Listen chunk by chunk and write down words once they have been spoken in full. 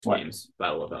teams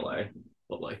battle of LA,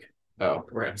 but like Oh,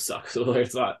 Rams suck, so like,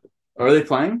 it's not. are they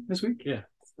playing this week? Yeah,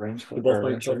 Rams they're both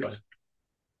playing Chargers? SoFi.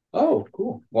 Oh,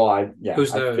 cool. Well, I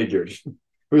Who's the- figured.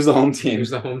 Who's the home team? Who's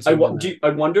the home I, team? wa- do, I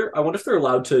wonder if they're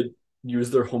allowed to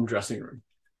use their home dressing room.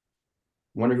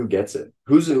 Wonder who gets it.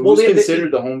 Who's they-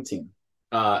 considered the home team?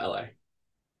 LA.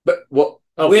 But well,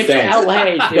 Which thanks. LA,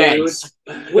 dude? Thanks.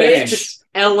 Which Thanks.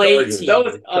 LA Chargers. team? That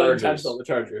was Chargers. unintentional. The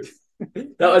Chargers.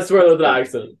 That I swear that was an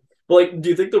accident. But like, do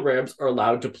you think the Rams are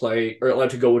allowed to play or allowed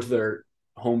to go into their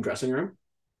home dressing room?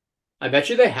 I bet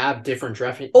you they have different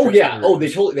dressing. Oh yeah. dressing Oh, they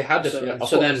rooms. totally they have So, different. Yeah, of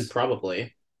so then course.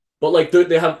 probably. But like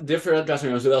they have different dressing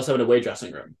rooms, so they also have an away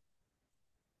dressing room.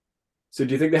 So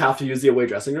do you think they have to use the away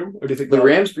dressing room, or do you think The they'll-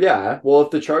 Rams, yeah. Well, if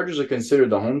the Chargers are considered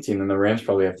the home team, then the Rams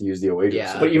probably have to use the away Yeah.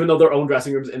 dressing But room. even though their own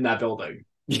dressing rooms in that building,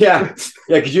 Yeah,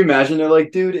 yeah. Could you imagine? They're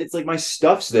like, dude, it's like my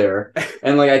stuff's there,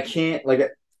 and like I can't, like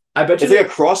I bet you. it's like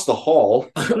across the hall.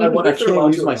 I wonder I if they're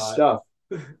allowed can't to use or my not. stuff.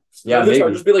 Yeah, Yeah, the maybe,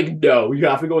 Chargers be like, no, you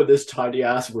have to go in this tiny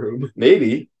ass room.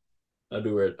 maybe. That'd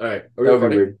be weird. All right, are we That would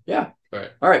be recording? weird. Yeah. All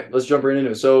right. All right. Let's jump right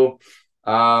into it. So,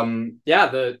 Yeah,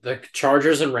 the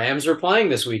Chargers and Rams are playing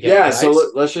this weekend. yeah. right? So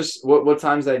let's just. What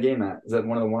time's that game at? Is that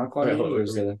one of the 1 o'clock? All right, games, hold or on.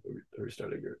 is it- Are we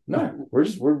starting here? No, we're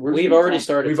just we're We've already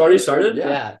started. We've already started?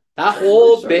 Yeah. That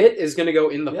whole Already started. bit is going to go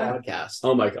in the Yeah. podcast.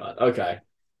 Oh my god. Okay.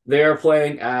 They are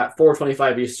playing at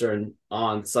 4:25 Eastern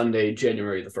on Sunday,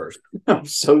 January the 1st. I'm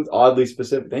so oddly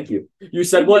specific. Thank you. You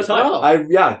said what time? Oh.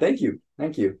 Yeah. Thank you.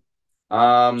 Thank you.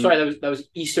 Sorry, that was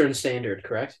Eastern Standard,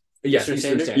 correct? Yes, Eastern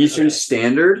Eastern Standard? Standard. Eastern Okay.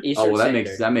 Standard. Eastern Oh well,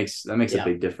 Standard. that makes Yeah. a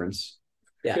big difference.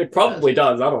 Yeah, It probably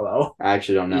does. I don't know. I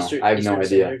actually don't know. Eastern, I have Eastern no idea.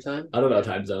 Standard Time? I don't know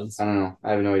time zones. I don't know.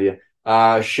 I have no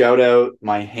idea. Shout out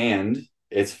my hand.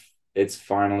 It's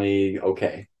finally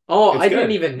okay. Oh, It's I didn't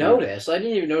good. even notice. I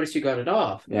didn't even notice you got it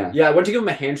off. Yeah. Yeah, I went to give him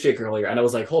a handshake earlier, and I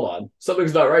was like, "Hold on,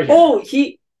 something's not right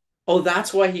here." Oh,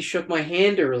 that's why he shook my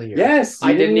hand earlier. Yes.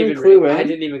 I you didn't even clue in. I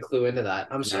didn't even clue into that.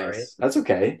 I'm sorry. Nice. That's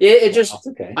okay. It just That's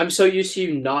okay. I'm so used to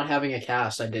you not having a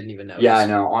cast. I didn't even notice. Yeah, I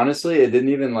know. Honestly, it didn't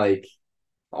even like.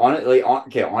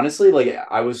 Honestly, like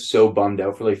I was so bummed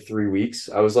out for like 3 weeks.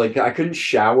 I was like, I couldn't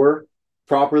shower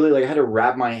properly. Like I had to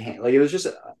wrap my hand. Like it was just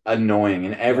annoying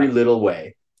in every Yeah. little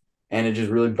way, and it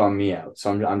just really bummed me out.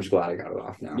 So I'm just glad I got it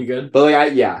off now. You good? But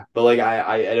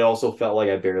I it also felt like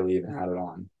I barely even had it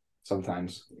on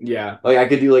sometimes. Yeah, Like I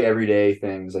could do like everyday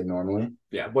things like normally.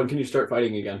 yeah. When can you start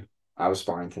fighting again? I was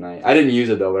sparring tonight. I didn't use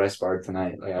it though, but I sparred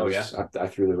tonight. Like Oh, I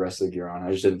threw the rest of the gear on.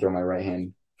 I just didn't throw my right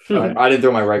hand. I didn't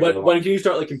throw my right. glove on. When can you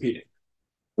start like competing?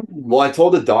 Well, I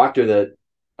told the doctor that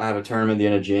I have a tournament at the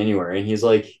end of January, and he's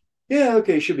like, "Yeah,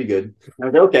 okay, should be good."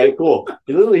 I'm like, "Okay, cool."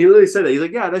 He literally said that. He's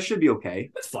like, "Yeah, that should be okay."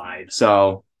 That's fine.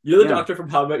 So You're the Yeah. doctor from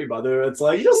How I Met Your Mother. It's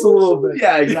like just a little bit.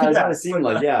 yeah, exactly. That's what Yeah. it seemed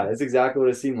like. Yeah, it's exactly what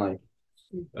it seemed like.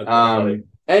 That's funny.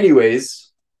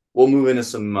 Anyways, we'll move into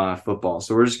some football.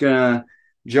 So we're just gonna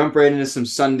jump right into some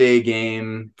Sunday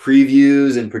game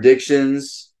previews and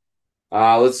predictions.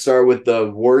 Let's start with the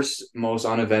worst, most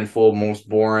uneventful, most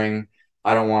boring.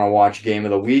 I don't want to watch game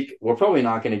of the week. We're probably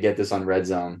not going to get this on Red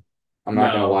Zone. I'm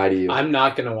not going to No. lie to you. I'm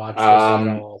not gonna watch this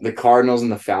at all. The Cardinals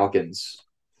and the Falcons.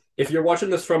 If you're watching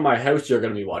this from my house, you're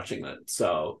going to be watching it.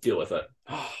 So deal with it.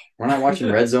 We're not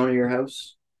watching Red Zone at your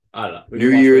house. I don't know. We New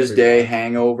can watch Year's whatever Day you want.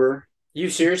 hangover. You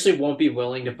seriously won't be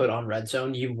willing to put on Red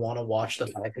Zone? You want to watch the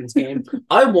Falcons game?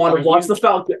 I want Are to watch you- the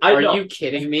Falcon. I Are know. you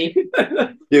kidding me?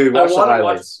 Dude, watch the wanna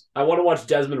highlights. I want to watch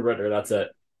Desmond Ritter. That's it.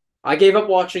 I gave up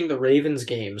watching the Ravens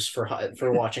games for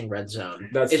watching Red Zone.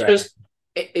 That's it's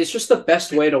fair. it's just the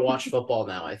best way to watch football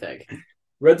now. I think.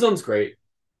 Red Zone's great.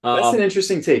 That's an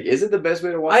interesting take. Is it the best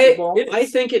way to watch I football? I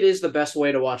think it is the best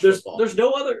way to watch football.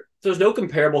 there's no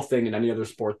comparable thing in any other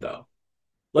sport though.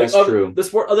 That's true.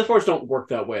 Other sports don't work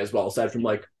that way as well, aside from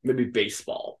like maybe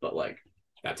baseball, but like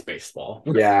that's baseball.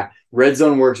 Yeah, Red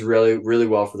Zone works really, really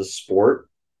well for the sport.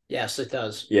 Yes, it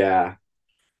does. Yeah,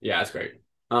 Yeah, it's great.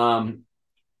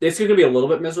 It's going to be a little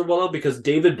bit miserable though because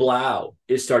David Blau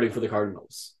is starting for the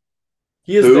Cardinals.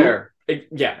 He is Who? there.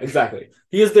 Yeah, exactly.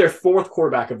 He is their fourth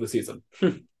quarterback of the season.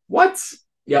 what?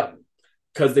 Yep.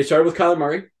 Because they started with Kyler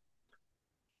Murray,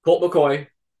 Colt McCoy,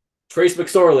 Trace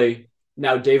McSorley,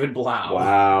 now David Blau.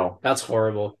 Wow, That's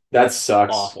horrible. that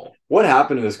sucks. Awful. What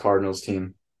happened to this Cardinals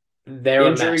team? They're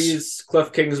a mess. Injuries,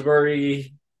 Cliff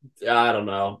Kingsbury, I don't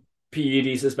know,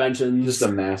 PED suspensions. Just a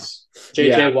mess. JJ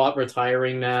Yeah. Watt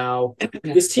retiring now.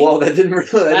 This team. Well, that didn't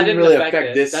really affect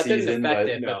it. this That season, didn't affect but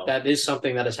it, no. but that is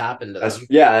something that has happened to that's them.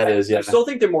 yeah, that is yeah. I still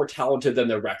think they're more talented than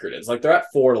their record is. Like they're at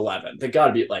 4-11. They got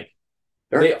to be like.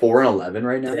 They're they- 4-11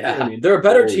 right now. Yeah. I mean, they're a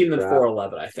better Holy team than crap.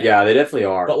 4-11. I think. Yeah, they definitely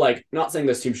are. But like, not saying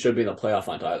this team should be in the playoff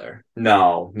hunt either.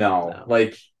 no, No.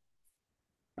 like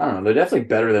I don't know. They're definitely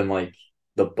better than like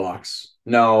The Bucks.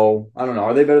 No, I don't know.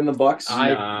 Are they better than the Bucks?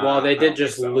 Well, they I did don't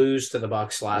just think so. lose to the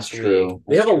Bucks That's last week. true.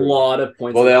 They have That's a true. lot of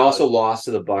points. Well, they allowed. also lost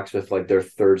to the Bucks with like their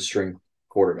third string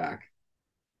quarterback.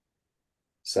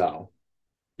 So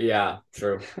Yeah,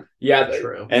 true. Yeah,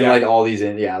 True. and Yeah. like all these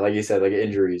like you said, like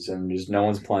injuries and just no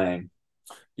one's playing.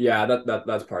 yeah.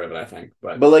 That's part of it, I think.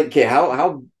 But But like, okay,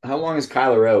 how long is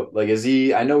Kyler out? Like, is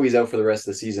he? I know he's out for the rest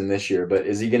of the season this year, but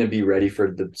is he going to be ready for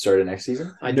the start of next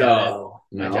season? I doubt no,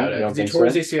 No, I doubt it. you don't because he think tore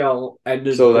so? his ACL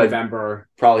ended So, like, November.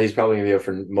 He's probably going to be out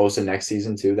for most of next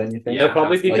season too. Then you it. think? Yeah. He'll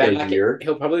probably be like back. a year.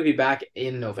 He'll probably be back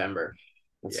in November.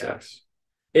 That Yeah. sucks.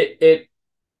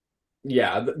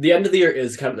 The end of the year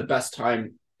is kind of the best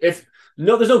time. There's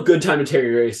no good time to tear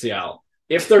your ACL.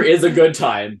 If there is a good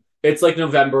time, it's like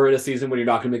November in a season when you're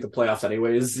not going to make the playoffs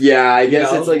anyways. Yeah, I You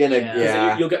guess know? it's like in a Yeah. 'Cause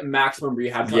yeah. you'll get maximum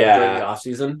rehab time Yeah. during the off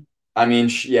season. I mean,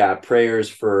 prayers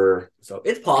for So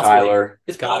it's possible. Kyler,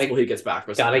 It's possible he gets back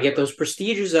for Gotta get September. those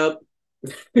prestiges up.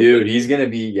 dude. He's gonna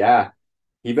be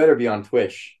He better be on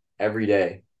Twitch every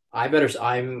day. I'll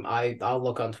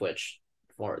look on Twitch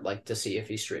for like to see if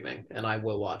he's streaming, and I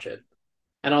will watch it.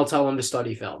 And I'll tell him to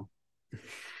study film.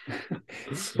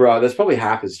 Bro, that's probably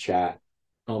half his chat.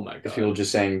 Oh my If god! people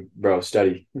just saying, bro,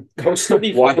 study. Go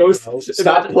study Why- film.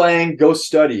 Stop playing, go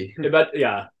study.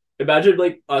 Imagine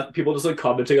like people just like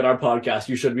commenting on our podcast.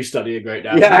 You should be studying right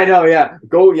now. Yeah, I know. Yeah,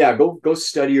 go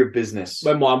study your business.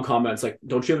 My mom comments like,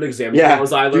 "Don't you have an exam Yeah,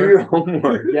 tomorrow, do Zyler?" your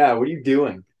homework. Yeah, what are you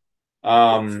doing?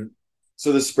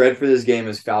 So the spread for this game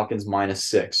is Falcons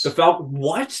 -6.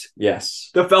 What? Yes,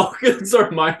 The Falcons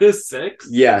are -6.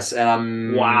 yes, and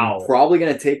I'm Wow. probably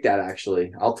gonna take that.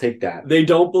 Actually, I'll take that. They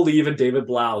don't believe in David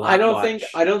Blau. I don't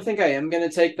think I am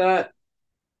gonna take that.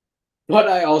 But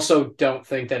I also don't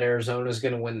think that Arizona's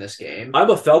gonna win this game. I'm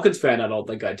a Falcons fan. I don't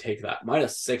think I'd take that.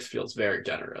 -6 feels very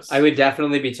generous. I would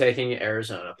definitely be taking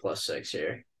Arizona +6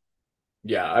 here.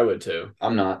 Yeah, I would too.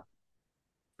 I'm not.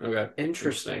 Okay.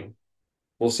 Interesting.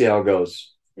 We'll see how it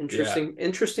goes.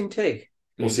 Interesting take.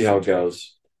 We'll see how it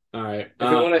goes. All right.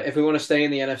 If we want to stay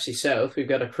in the NFC South, we've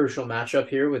got a crucial matchup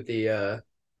here with the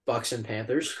Bucks and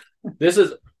Panthers. This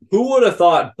is who would have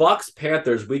thought Bucks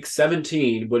Panthers week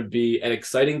 17 would be an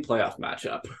exciting playoff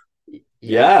matchup.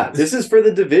 Yeah, this is for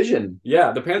the division.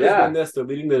 Yeah, the Panthers Yeah. win this. They're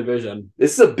leading the division.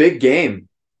 This is a big game.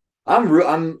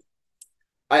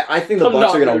 I think the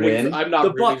Bucks are gonna win. I'm not The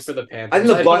rooting Bucks- for the Panthers. I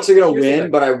think the Bucks are gonna Here's the win,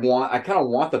 thing. but I kind of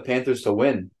want the Panthers to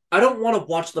win. I don't want to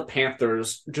watch the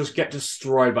Panthers just get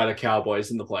destroyed by the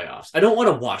Cowboys in the playoffs. I don't want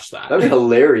to watch that. That'd be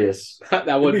hilarious. that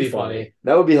would It'd be be funny.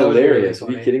 That would be That would be really hilarious. Are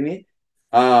you funny. kidding me?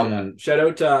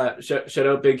 Shout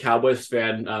out big Cowboys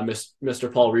fan,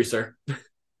 Mr. Paul Reeser.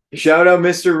 Shout out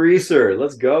Mr. Reeser.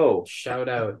 Let's go. Shout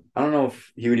out. I don't know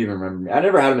if he would even remember me. I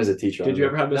never had him as a teacher. Did you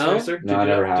ever have Mr. No? Reeser? No, I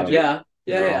never had him. Yeah.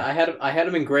 No. I had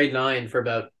him in grade 9 for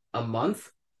about a month,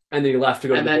 And then he left to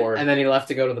go and to the board. then he left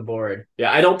to go to the board.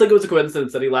 Yeah, I don't think it was a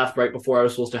coincidence that he left right before I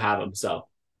was supposed to have him. So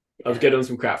I was giving him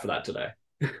some crap for that today.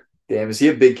 Damn, is he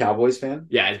a big Cowboys fan?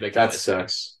 Yeah, he's a big That Cowboys fan.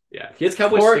 sucks. Yeah, he has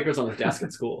Cowboys Poor- stickers on his desk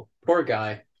at school. Poor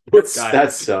guy. Guy.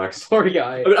 That sucks. Poor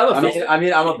guy.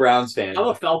 I'm a Browns fan. I'm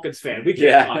a Falcons fan. We can't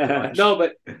Yeah. talk much. No,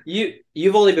 but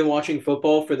you've only been watching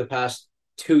football for the past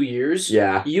 2 years.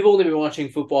 Yeah. You've only been watching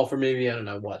football for maybe, I don't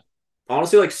know what.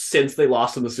 Honestly, like since they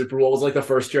lost in the Super Bowl was like the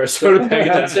first year I started paying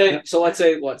attention. Let's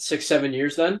say what, 6-7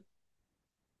 years then?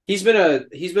 He's been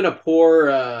a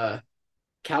poor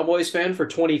Cowboys fan for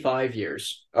 25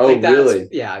 years. Oh, really?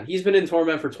 Yeah, he's been in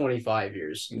torment for 25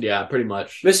 years. Yeah, pretty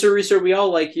much. Mr. Reeser, we all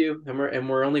like you, and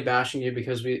we're only bashing you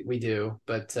because we do,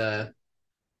 but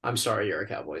I'm sorry you're a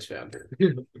Cowboys fan.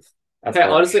 That's Hey,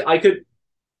 harsh. honestly, I could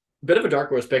bit of a dark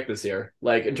horse pick this year.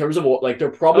 Like in terms of like they're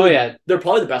probably they're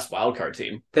probably the best wild card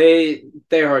team. They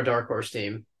are a dark horse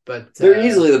team, but They're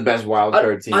easily the best wild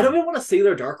card team. I don't even want to say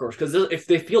they're dark horse because if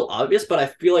they feel obvious, but I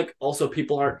feel like also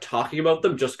people aren't talking about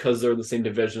them just because they're in the same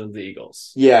division as the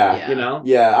Eagles. Yeah. You know?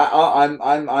 Yeah,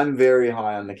 I'm very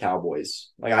high on the Cowboys.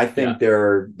 Like I think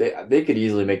they could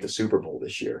easily make the Super Bowl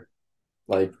this year.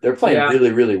 Like they're playing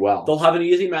really, really well. They'll have an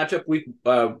easy matchup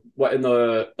they'll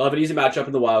have an easy matchup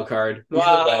in the wild card.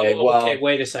 Okay,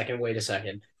 wait a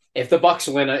second. If the Bucks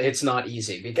win, it's not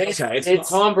easy because it's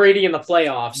Tom Brady in the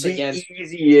playoffs the against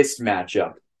easiest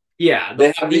matchup. Yeah,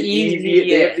 They have the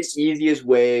easiest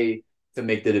way to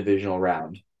make the divisional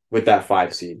round with that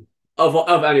 5 seed.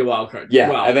 Of any wild card. Yeah,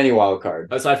 well, of any wild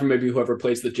card. aside from maybe whoever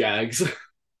plays the Jags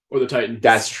or the Titans.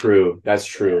 That's true.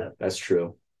 Yeah. That's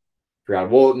true.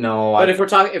 Ground. Well, no. But if we're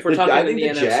talking I in think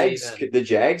the NFC, then the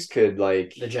Jags could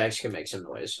like the Jags can make some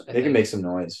noise. they can make some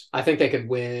noise. I think they could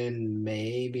win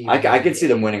maybe. I could see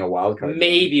them winning a wild card.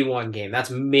 Maybe one game. That's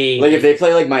maybe. Like if they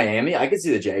play like Miami, I could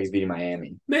see the Jags beating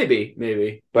Miami. Maybe.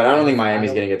 But I don't think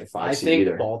Miami's going to get the 5 I seed think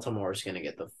either. Baltimore's going to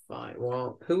get the 5.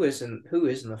 Well, who is in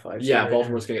the 5 seed? Yeah, right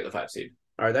Baltimore's gonna get the 5 seed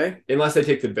now? Are they? unless they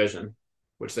take the division,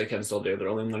 which they can still do. They're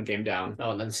only one game down.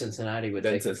 Oh, and then Cincinnati would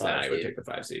Then take Cincinnati the 5 would seed. take the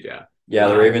 5 seed. Yeah. Yeah,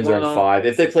 the Wow. Ravens are Well, in 5.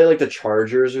 If they play like the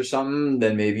Chargers or something,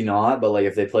 then maybe not. But like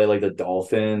if they play like the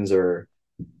Dolphins or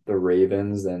the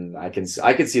Ravens, then I could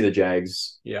see the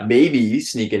Jags Yeah. maybe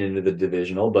sneaking into the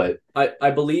divisional. But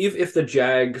I believe if the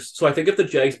Jags, so I think if the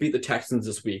Jags beat the Texans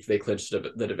this week, they clinched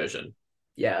the division.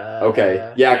 Yeah.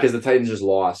 okay, yeah, because the Titans just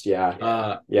lost.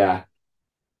 Yeah, yeah.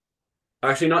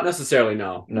 Actually, not necessarily.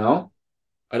 No, No,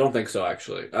 I don't think so.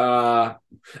 Actually, I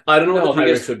don't know No, what the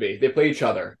because- tiebreaks would be. They play each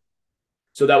other,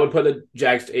 so that would put the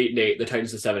Jags to 8-8, the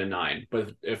Titans to 7-9.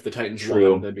 But if the Titans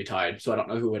True. won, they'd be tied. So I don't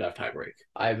know who would have tiebreak.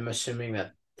 I'm assuming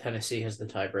that Tennessee has the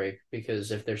tiebreak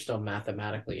because if they're still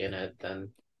mathematically in it, then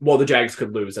Well, the Jags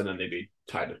could lose and then they'd be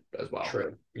tied as well.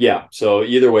 true. yeah. So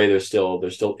either way, they're still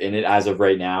in it as of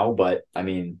right now. But I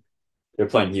mean, they're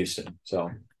playing Houston,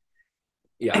 so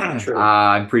Yeah, True.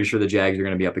 I'm pretty sure the Jags are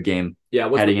going to be up a game. yeah.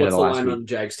 What's Heading the into the last line week. on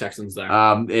Jags Texans there?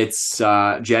 It's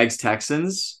Jags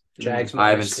Texans. Jags. I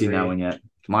haven't minus seen that 3. one yet.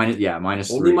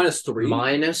 Minus Only three.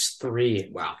 -3.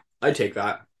 -3. Wow, I'd take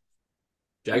that.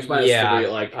 Jags -3. Yeah,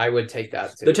 Like I would take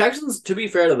that too. the Texans, to be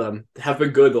fair to them, have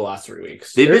been good the last 3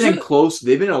 weeks. They've There's been in a- close.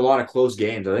 They've been in a lot of close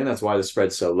games. I think that's why the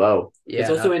spread's so low. yeah, It's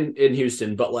also in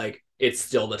Houston, but like it's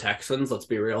still the Texans. Let's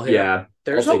be real here. Yeah,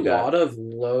 there's I'll a take that. lot of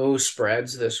low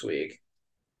spreads this week.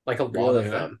 Like a lot Really, of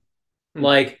huh? them. Hmm.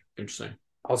 Like Interesting.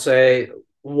 I'll say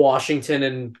Washington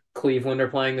and Cleveland are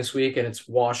playing this week, and it's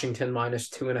Washington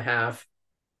 -2.5.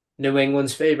 New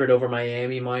England's favored over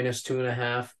Miami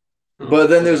 -2.5. but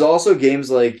then there's also games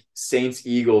like Saints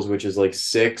Eagles, which is like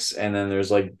 6, and then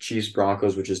there's like Chiefs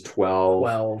Broncos, which is 12,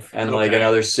 12. and like Okay.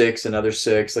 another 6, another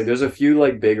 6. Like there's a few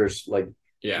like bigger like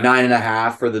Yeah.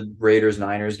 9.5 for the Raiders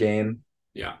Niners game.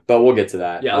 Yeah. But we'll get to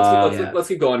that. Yeah. Let's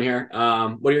keep going here.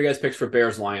 What are your guys' picks for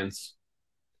Bears Lions?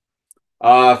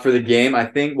 For the game, I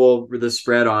think the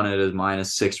spread on it is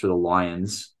 -6 for the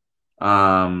Lions.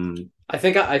 I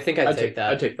think I'd take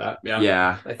that. I'd take that. Yeah.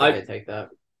 Yeah. I think I- I'd take that.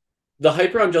 The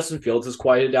hype around Justin Fields has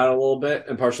quieted down a little bit,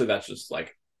 and partially that's just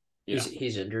like,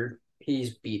 He's injured.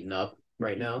 He's beaten up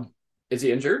right now. is he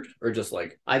injured or just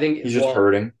like? I think He's just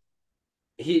hurting.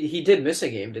 He did miss a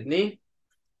game, didn't he?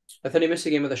 I thought he missed a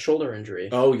game with a shoulder injury.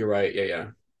 Oh, you're right.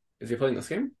 Yeah. Is he playing this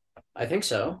game? I think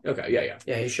so. Okay. Yeah.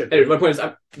 Yeah, he should. Anyway, my point is,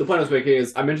 the point I was making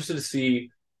is I'm interested to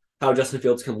see how Justin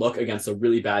Fields can look against a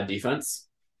really bad defense.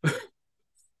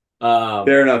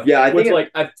 Fair enough. Yeah, I Which, think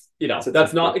like, It's a that's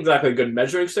tough not one. exactly a good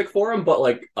measuring stick for him, but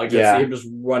like, I just Yeah. see him just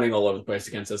running all over the place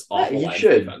against this awful he Lions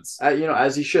should. defense.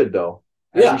 As he should though.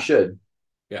 As Yeah. he should.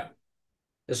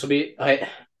 This will be I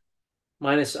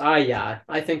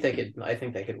think they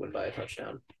could win by a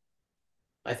touchdown.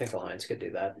 I think the Lions could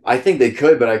do that. I think they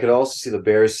could, but I could also see the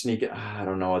Bears sneaking. I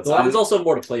don't know. It's The Lions also have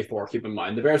more to play for. Keep in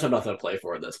mind, the Bears have nothing to play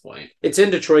for at this point. It's in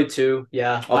Detroit too.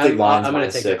 Yeah, I'll take Lions I'm gonna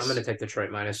 -6. take. I'm gonna take Detroit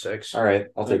 -6. all right.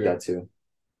 I'll take Okay. that too.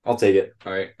 I'll take it.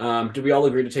 All right. Do we all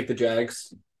agree to take the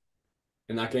Jags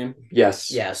in that game?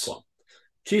 Yes. Yes. Cool.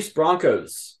 Chiefs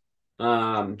Broncos.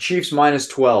 Chiefs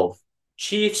 -12,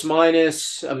 Chiefs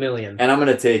 -1,000,000. and I'm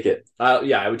gonna take it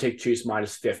I would take Chiefs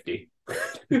 -50.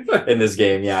 in this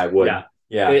game. Yeah, I would. Yeah.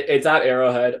 Yeah. It's at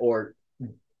Arrowhead or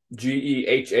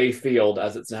GEHA Field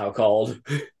as it's now called.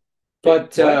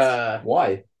 But What?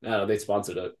 Why? No, they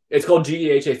sponsored it. It's called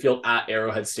GEHA Field at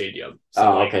Arrowhead Stadium. So,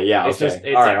 Oh, like, okay. Yeah. it's Okay. just-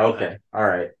 it's all right. Arrowhead. Okay. All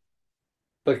right.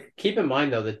 But keep in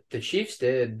mind though that the Chiefs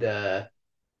did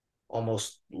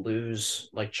almost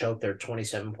choke their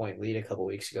 27-point lead a couple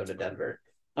weeks ago to Denver.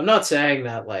 I'm not saying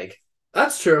that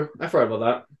That's true. I forgot about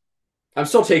that. I'm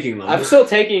still taking them. I'm still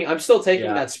taking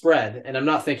Yeah. that spread, and I'm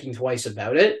not thinking twice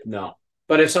about it. No.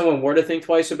 But if someone were to think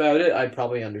twice about it, I'd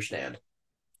probably understand.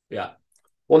 Yeah.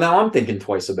 Well, now I'm thinking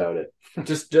twice about it.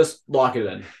 Just lock it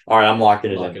in. All right. I'm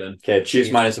locking it Lock in. it in. Okay. Chiefs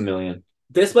Jeez. -1,000,000.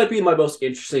 This might be my most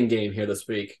interesting game here this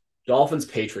week. Dolphins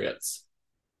Patriots.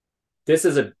 This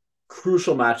is a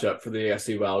crucial matchup for the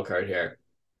AFC wildcard here.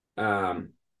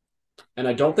 And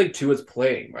I don't think Tua's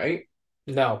playing, right?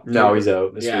 No. No, he's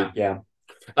out this Yeah. week. Yeah.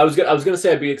 I was gonna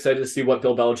say I'd be excited to see what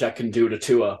Bill Belichick can do to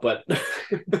Tua, but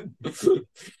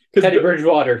Teddy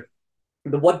Bridgewater.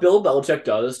 what Bill Belichick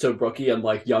does to rookie and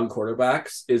like young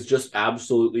quarterbacks is just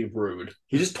absolutely rude.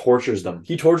 He just tortures them.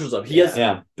 He tortures them. He has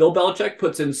Yeah. Bill Belichick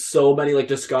puts in so many like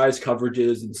disguised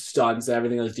coverages and stunts and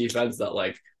everything on his defense that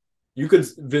like you could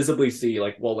visibly see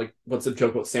like what's the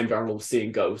joke about Sam Darnold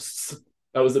seeing ghosts?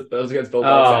 That was against Bill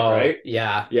Belichick, right?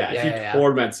 Yeah. Yeah, he yeah.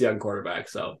 torments young quarterback.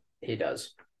 So He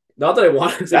does. not that I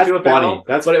wanted to That's do it funny. now,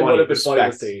 That's but it funny. would have been funny to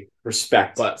Respect. see.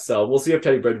 Respect. But so we'll see if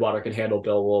Teddy Bridgewater can handle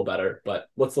Bill a little better. But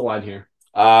what's the line here?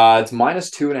 It's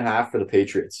 -2.5 for the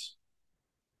Patriots.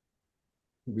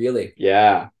 Really?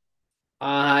 Yeah.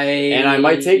 I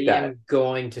might take that. I'm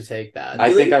going to take that.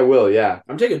 I think I will, yeah.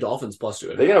 I'm taking Dolphins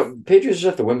 +2.5. Patriots just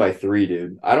have to win by 3,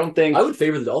 dude. I don't think. I would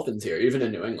favor the Dolphins here, even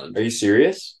in New England. Are you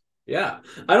serious? Yeah,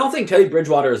 I don't think Teddy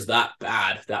Bridgewater is that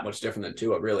bad, that much different than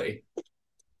Tua, really.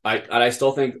 I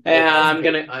still think. Yeah,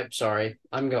 I'm sorry.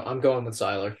 I'm going with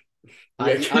Seiler.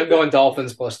 I'm going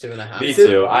Dolphins +2.5. Me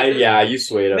too. You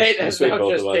swayed us. Nate You has swayed now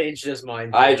both just of us. changed his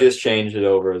mind. I just changed it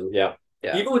over. Yeah.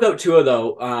 Yeah. Even without Tua,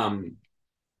 though,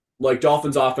 like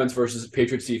Dolphins offense versus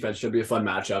Patriots defense should be a fun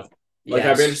matchup. Like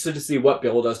I'd be interested to see what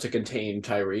Bill does to contain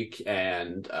Tyreek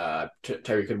and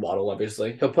Tyreek and Waddle.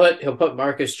 Obviously, He'll put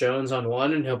Marcus Jones on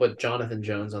one, and he'll put Jonathan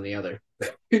Jones on the other.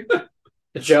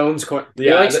 The Jones corner.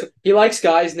 Yeah, he likes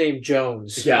guys named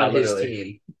Jones on his literally.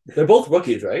 team. They're both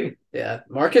rookies, right? Yeah,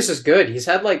 Marcus is good. He's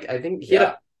had I think he had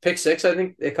a pick six. I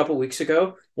think a couple weeks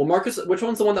ago. Well, Marcus, which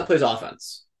one's the one that plays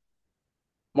offense?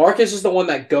 Marcus is the one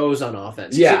that goes on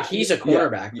offense. Yeah. He's a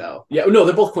cornerback though. Yeah, no,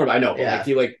 they're both cornerback. I know, but Yeah.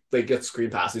 he gets screen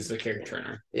passes. He's a kick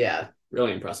returner. Yeah,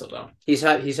 Really impressive though. he's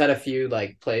had a few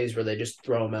plays where they just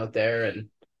throw him out there and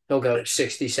he'll go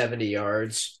 60, 70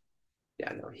 yards.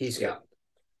 Yeah, no, he's good.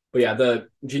 But yeah, the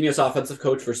genius offensive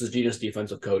coach versus genius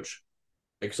defensive coach.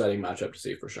 Exciting matchup to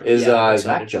see for sure. Is I'm Mac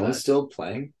excited for Jones that. still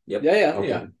playing? Yep. Yeah. Okay.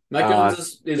 Yeah. Mac Jones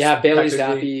is Bailey technically-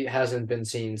 Zappi hasn't been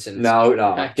seen since. No.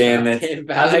 Damn it. came hasn't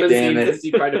back. been Damn seen it. since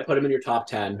you tried to put him in your top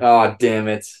 10. Oh, damn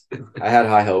it. I had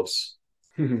high hopes.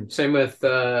 Same with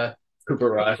Cooper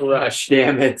Rush. Rush.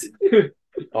 Damn it.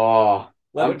 Oh.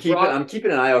 Well, I'm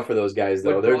keeping an eye out for those guys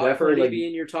though. Would They're Brock definitely Purdy be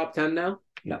in your top 10 now?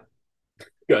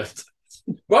 Good.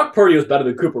 Brock Purdy was better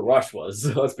than Cooper Rush was.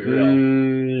 Let's be real.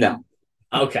 No.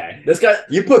 Okay, this guy.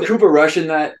 You put Cooper Rush in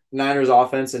that Niners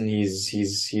offense, and he's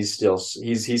still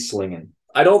slinging.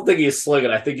 I don't think he's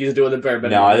slinging. I think he's doing the bare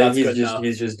minimum. No, I think That's good enough.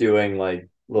 he's just doing little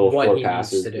What four he needs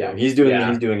passes. to do. Yeah, he's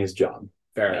doing his job.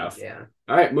 Fair enough. Yeah.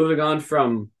 All right, moving on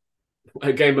from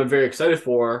a game I'm very excited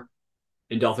for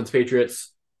in Dolphins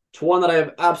Patriots to one that I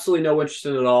have absolutely no interest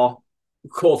in at all.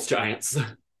 Colts Giants.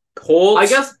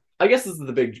 Colts. I guess this is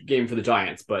the big game for the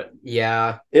Giants, but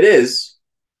Yeah. It is.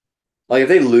 If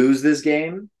they lose this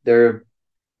game, they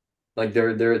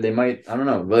might. I don't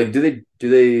know. Do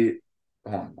they?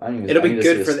 Hold on, I don't even. It'll I be need to see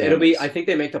good the for it'll be. I standings. think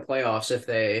they make the playoffs if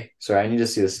they. Sorry, I need to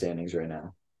see the standings right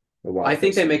now. I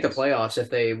think they make the playoffs if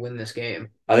they win this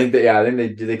game. I think they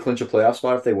do. They clinch a playoff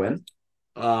spot if they win.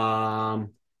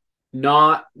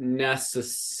 not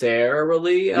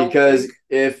necessarily. I don't Because think.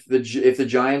 if the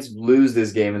Giants lose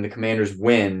this game and the Commanders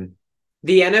win,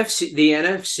 The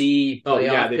NFC Oh, playoff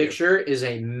yeah, they do. picture is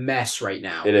a mess right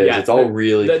now. it is. Yeah, It's all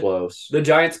really close. The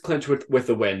Giants clinch with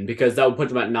the win because that would put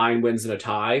them at 9 wins and a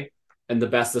tie. And the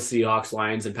best the Seahawks,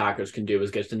 Lions, and Packers can do is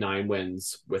get to 9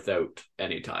 wins without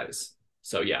any ties.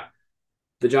 So yeah,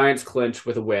 the Giants clinch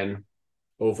with a win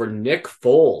over Nick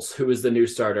Foles, who is the new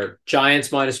starter. Giants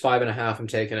 -5.5. I'm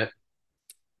taking it.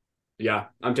 Yeah,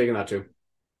 I'm taking that too.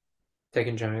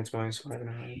 Taking Giants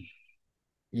 -5.5.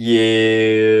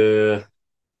 Yeah.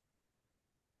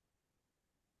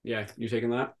 Yeah, you taking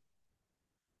that?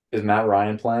 Is Matt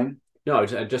Ryan playing? No, I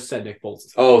just said Nick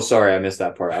Foles. Oh, sorry, I missed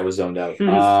that part. I was zoned out.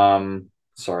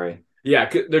 Sorry. Yeah,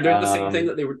 they're doing the same thing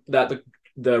that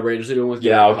the Raiders are doing with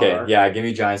Yeah, Derek okay. Carr. Yeah, give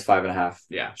me Giants 5.5.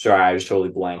 Yeah. Sorry, I just totally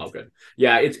blanked. Oh, good.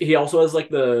 Yeah, he also has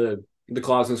the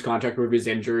clause in his contract where if he's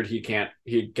injured, he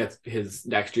gets his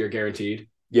next year guaranteed.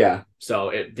 Yeah. So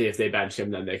if they bench him,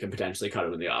 then they can potentially cut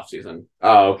him in the offseason.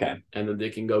 Oh, okay. And then they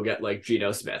can go get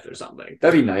Geno Smith or something.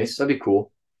 That'd be nice. That'd be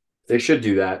cool. They should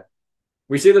do that.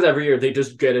 We see this every year. They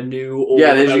just get a new.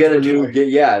 Yeah, they just get a new.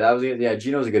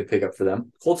 Geno's a good pickup for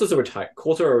them. Colts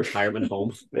are a retirement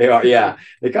home, They are. Yeah,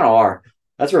 they kind of are.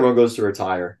 That's where everyone goes to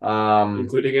retire.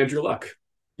 including Andrew Luck,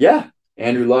 Yeah,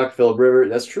 Andrew Luck, Philip Rivers.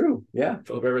 That's true. Yeah,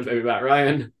 Philip Rivers, maybe Matt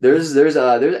Ryan. there's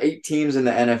 8 teams in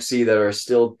the NFC that are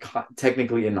still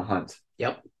technically in the hunt.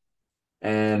 Yep.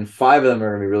 And 5 of them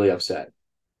are gonna be really upset.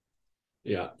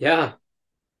 Yeah. Yeah.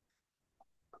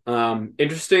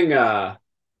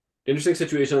 Interesting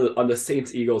situation on the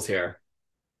Saints Eagles here.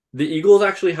 The Eagles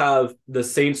actually have the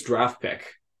Saints draft pick.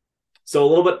 So a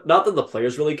little bit, not that the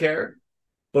players really care,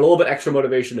 but a little bit extra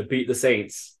motivation to beat the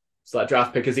Saints. So that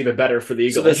draft pick is even better for the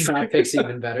So Eagles. this draft pick's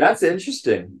even better. That's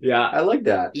interesting. Yeah, I like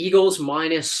that. Eagles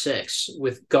 -6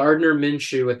 with Gardner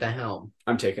Minshew at the helm.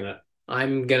 I'm taking it.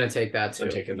 I'm gonna take that too. I'm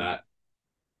taking that.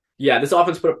 Yeah, this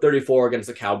offense put up 34 against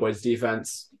the Cowboys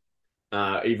defense.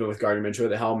 Even with Gardner Minshew at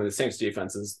the helm, and the Saints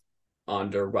defense is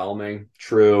underwhelming.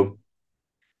 True.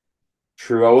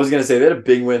 I was gonna say they had a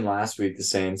big win last week, the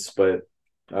Saints, but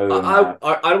other than that,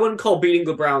 I wouldn't call beating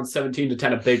the Browns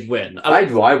 17-10 a big win. I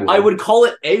would. I would call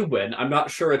it a win. I'm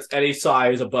not sure it's any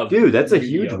size above. Dude, that's a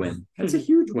huge win. That's a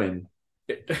huge win.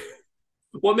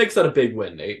 What makes that a big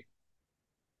win, Nate?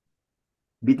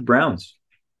 Beat the Browns.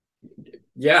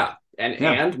 Yeah,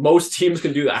 and most teams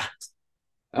can do that.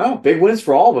 Oh, big wins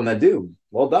for all of them that do.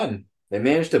 Well done. They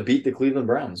managed to beat the Cleveland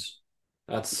Browns.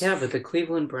 Yeah, but the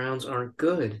Cleveland Browns aren't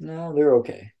good. No, they're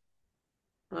okay.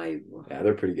 Yeah,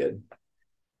 they're pretty good.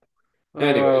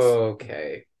 Anyways.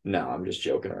 Okay. No, I'm just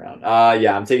joking around.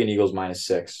 Yeah, I'm taking Eagles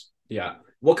 -6. Yeah.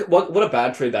 What a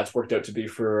bad trade that's worked out to be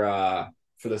for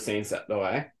the Saints though,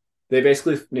 eh? They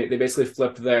basically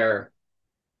flipped their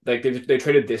they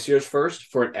traded this year's first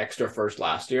for an extra first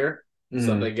last year. Mm-hmm.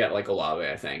 So they get like Olave,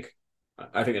 I think.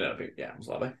 I think it ended up being, it was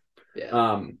Olave.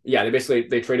 Yeah.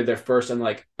 They traded their first and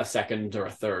like a second or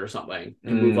a third or something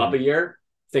to move up a year,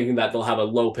 thinking that they'll have a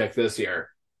low pick this year,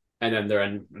 and then they're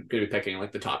going to be picking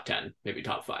like the top 10, maybe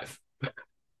top 5.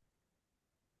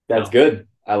 That's good.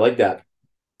 I like that.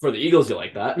 For the Eagles, you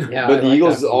like that? Yeah, but the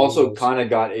Eagles also kind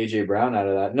of got AJ Brown out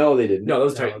of that. No, they didn't. No,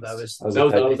 that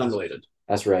was unrelated.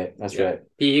 That's right. Right.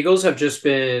 The Eagles have just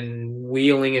been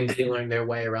wheeling and dealing their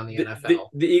way around the NFL.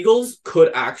 The Eagles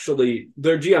could actually,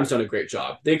 their GM's done a great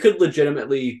job. They could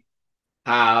legitimately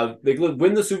they could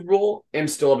win the Super Bowl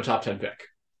and still have a top 10 pick.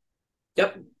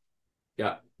 Yep.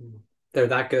 Yeah. They're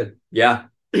that good. Yeah.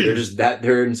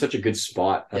 They're in such a good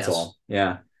spot. That's all.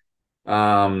 Yeah.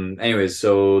 Anyways,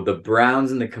 so the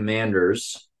Browns and the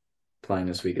Commanders playing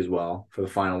this week as well for the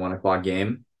final 1:00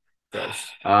 game.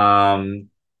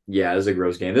 Yeah, this is a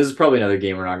gross game. This is probably another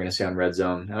game we're not going to see on Red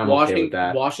Zone. And I'm okay with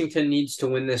that. Washington needs to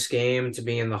win this game to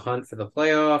be in the hunt for the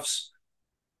playoffs.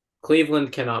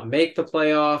 Cleveland cannot make the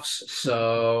playoffs,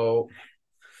 so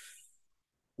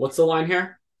what's the line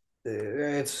here?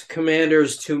 It's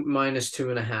Commanders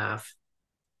 -2.5.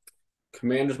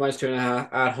 Commanders -2.5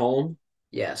 at home.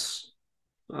 Yes.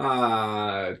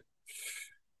 Sure.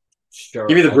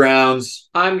 Give me the Browns.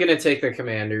 I'm gonna take the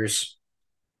Commanders.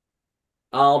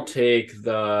 I'll take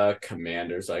the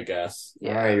Commanders, I guess.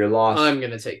 Yeah. All right, your loss. I'm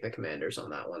gonna take the Commanders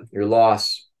on that one. Your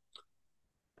loss.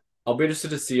 I'll be interested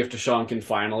to see if Deshaun can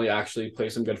finally actually play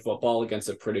some good football against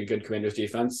a pretty good Commanders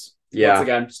defense. Yeah. Once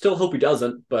again, still hope he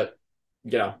doesn't, but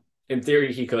in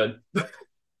theory he could.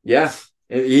 Yeah,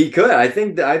 he could. I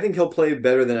think he'll play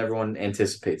better than everyone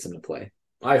anticipates him to play.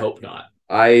 I hope not.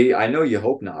 I know you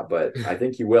hope not, but I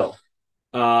think he will.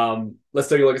 Let's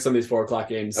take a look at some of these 4:00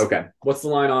 games. Okay. What's the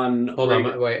line on? Hold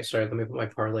on, wait. Sorry, let me put my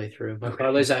parlay through. My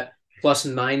parlay's at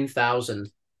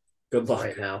 +9,000. Good luck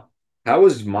right now. How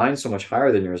is mine so much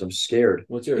higher than yours? I'm scared.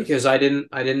 What's yours? Because I didn't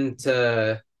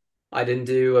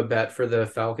do a bet for the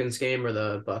Falcons game or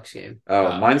the Bucks game.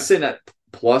 Oh, mine's sitting at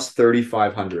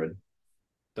 +3,500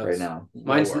 right now.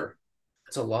 Mine's lower.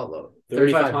 It's a lot lower.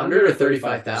 3,500 or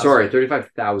 35,000? Sorry,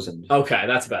 35,000. Okay,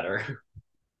 that's better.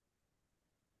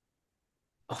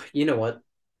 Oh, you know what?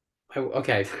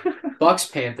 Okay, Bucks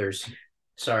Panthers.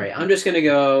 Sorry, I'm just gonna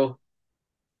go.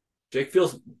 Jake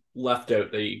feels left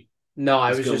out. No, I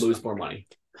was going just to lose more money.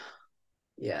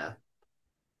 Yeah.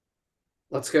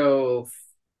 Let's go.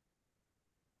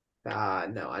 No,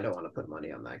 I don't want to put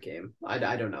money on that game.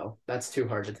 I don't know. That's too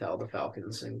hard to tell. The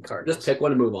Falcons and Cardinals. Just pick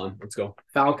one and move on. Let's go.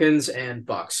 Falcons and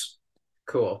Bucks.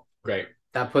 Cool. Great.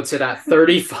 That puts it at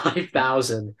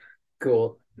 35,000.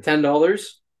 Cool.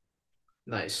 $10.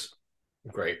 Nice.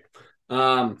 Great.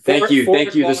 Thank you,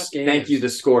 the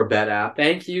Score Bet app.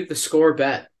 Thank you, the Score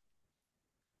Bet.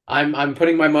 I'm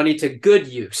putting my money to good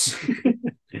use.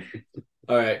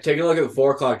 All right, taking a look at the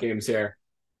 4:00 games here.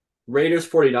 Raiders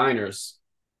 49ers.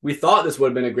 We thought this would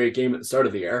have been a great game at the start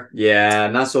of the year. Yeah,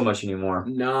 not so much anymore.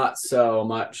 Not so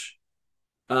much.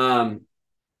 Niners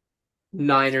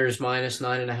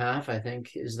 -9.5, I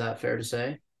think. Is that fair to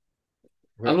say?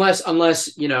 Unless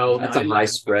that's a high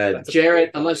spread.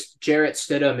 Unless Jarrett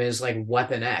Stidham is like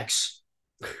Weapon X.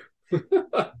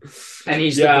 And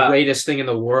he's the greatest thing in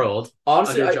the world.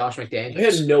 Honestly, under Josh McDaniels. I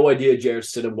had no idea Jarrett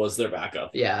Stidham was their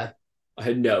backup. Yeah. I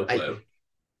had no clue.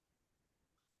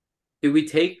 Do we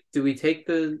take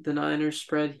the Niners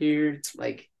spread here?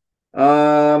 Like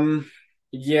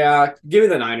yeah, give me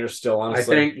the Niners still,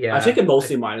 honestly. I'm taking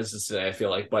mostly minuses today, I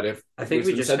feel like, but if I think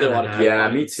we just said a lot of yeah,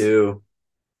 me too.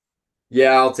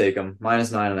 Yeah, I'll take them.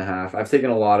 -9.5. I've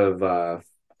taken a lot of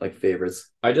favorites.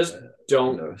 I just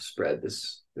don't spread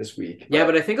this week. Yeah,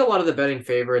 but I think a lot of the betting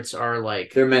favorites are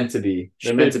like they're meant to be.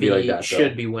 They're meant to be like that.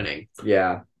 Should be winning.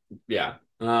 Yeah. Yeah.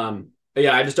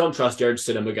 Yeah, I just don't trust Jared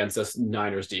Stidham against this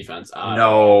Niners defense.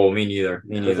 No, me neither.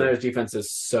 Me The neither. Niners defense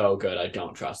is so good. I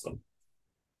don't trust them.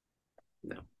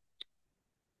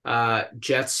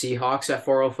 Jets Seahawks at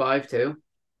 4:05 too.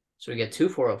 So we get 2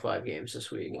 4:05 games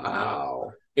this week.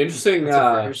 Wow. Interesting. That's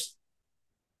a first.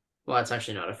 Well, it's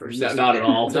actually not a first. Not at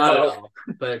all. Not at all.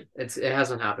 But it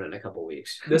hasn't happened in a couple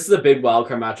weeks. This is a big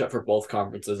wildcard matchup for both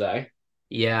conferences, eh?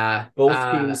 Yeah. Both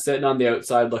teams sitting on the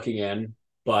outside looking in,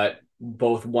 but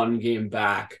both one game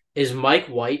back. Is Mike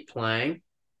White playing?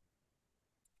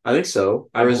 I think so.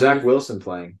 I Or is Zach believe- Wilson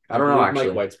playing? I don't know, believe actually.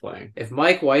 Mike White's playing. If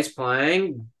Mike White's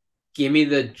playing, give me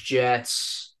the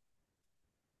Jets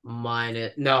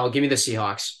minus. No, give me the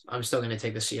Seahawks. I'm still going to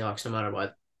take the Seahawks no matter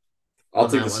what. I'll on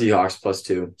take that the one. Seahawks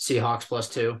 +2. Seahawks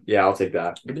 +2. Yeah, I'll take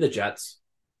that. Give me the Jets.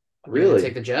 You're gonna Really?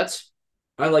 take the Jets?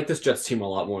 I like this Jets team a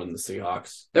lot more than the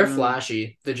Seahawks. They're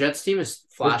flashy. The Jets team is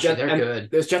flashy. Jet- They're and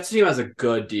good. This Jets team has a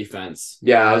good defense.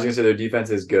 Yeah, I was gonna say their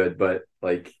defense is good, but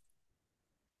like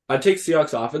I'd take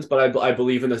Seahawks offense, but I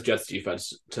believe in this Jets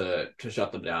defense to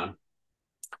shut them down.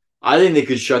 I think they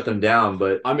could shut them down,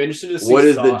 but I'm interested to see what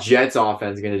is the Jets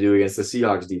offense gonna do against the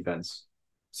Seahawks defense?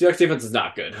 Seahawks defense is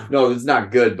not good. No, it's not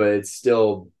good, but it's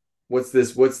still what's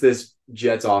this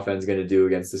Jets offense gonna do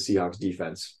against the Seahawks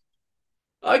defense?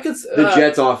 I could. The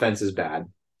Jets offense is bad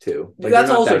too. Like, that's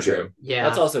they're not also that true. good. Yeah.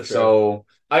 That's also true. So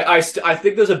I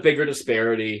think there's a bigger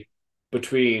disparity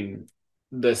between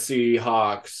the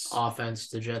Seahawks. Offense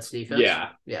to Jets defense. Yeah,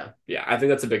 Yeah. I think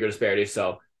that's a bigger disparity.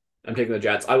 So I'm taking the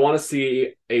Jets. I want to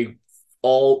see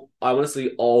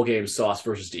all game Sauce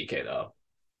versus DK though.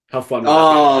 How fun!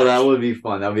 that would be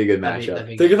fun. That would be a good matchup. That'd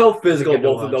be Think of good. how physical That'd be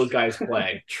good to both of watch. those guys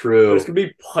play. True. They're just gonna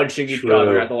be punching each True.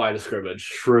 other at the line of scrimmage.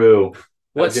 True.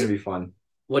 What's- That's gonna be fun.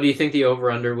 What do you think the over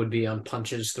under would be on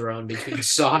punches thrown between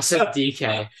Sauce and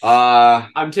DK?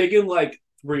 I'm taking like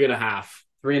 3.5.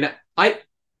 3.5.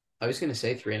 I was gonna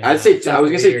say 3.5. I was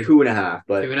gonna say Weird. 2.5,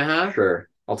 but 2.5. sure.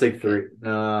 I'll take 3.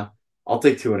 I'll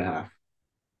take 2.5.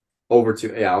 Over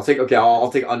 2. Yeah, I'll take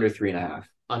under 3.5.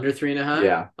 Under 3.5.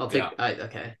 Yeah. I'll take.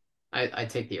 Yeah. I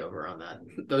take the over on that.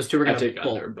 Those two are I gonna take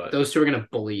under, but those two are gonna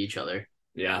bully each other.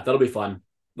 yeah, that'll be fun.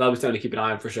 That'll be something to keep an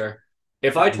eye on for sure.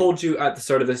 If I told you at the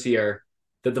start of this year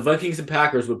that the Vikings and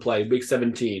Packers would play week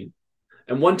 17,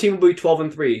 and one team would be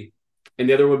 12-3, and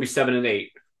the other would be 7-8,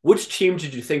 which team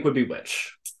did you think would be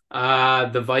which?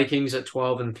 The Vikings at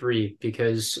 12-3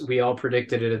 because we all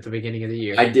predicted it at the beginning of the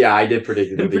year. I did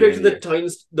predict it. You predicted the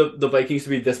Titans, the Vikings to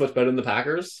be this much better than the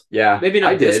Packers? Yeah. Maybe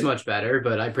I not this did. much better,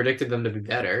 but I predicted them to be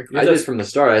better. I did from the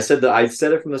start. I said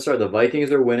it from the start. The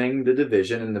Vikings are winning the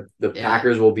division, and the Yeah.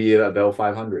 Packers will be about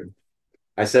 500.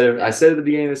 I said it. Yeah. I said it at the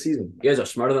beginning of the season. You guys are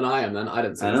smarter than I am. Then I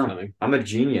didn't see I this know. coming. I'm a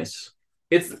genius.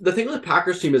 It's the thing with the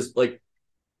Packers team is like,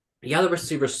 yeah, the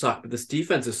receivers suck, but this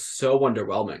defense is so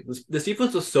underwhelming. This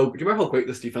defense was so. Do you remember how great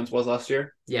this defense was last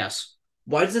year? Yes.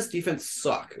 Why does this defense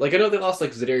suck? Like I know they lost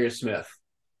like Zadarius Smith,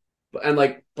 but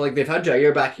like they've had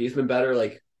Jair back. He's been better.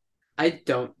 Like I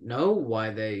don't know why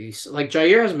they like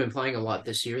Jair hasn't been playing a lot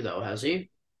this year though, has he?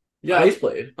 yeah, he's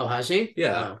played. Oh, has he?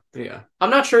 Yeah, Oh. yeah. I'm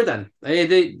not sure then.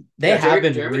 They Yeah, have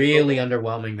been Jeremy's really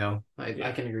underwhelming though. I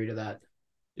Yeah. can agree to that.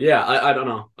 Yeah, I don't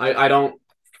know. I don't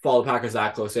follow the Packers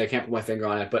that closely. I can't put my finger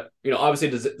on it, but obviously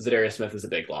Zadarius Smith is a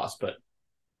big loss, but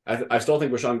I still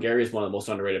think Rashawn Gary is one of the most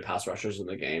underrated pass rushers in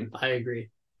the game. I agree.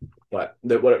 But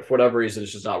for whatever reason,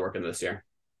 it's just not working this year.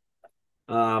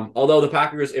 Although the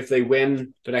Packers, if they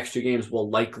win the next 2 games, will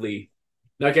likely,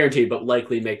 not guaranteed, but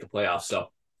likely make the playoffs. So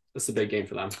this is a big game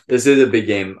for them. This is a big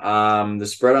game. The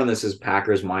spread on this is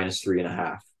Packers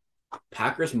 -3.5.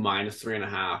 Packers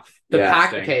 -3.5. The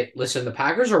Yeah. Okay, listen, the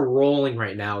Packers are rolling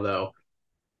right now though.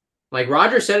 Like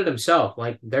Roger said it himself,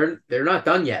 like they're not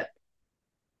done yet.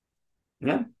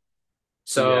 Yeah,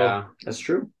 So yeah. that's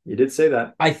true. You did say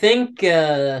that. I think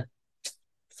in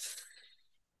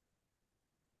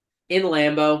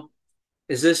Lambeau,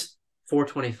 is this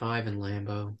 425 in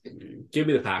Lambeau? Give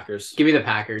me the Packers. Give me the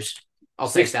Packers. I'll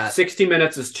take that. 60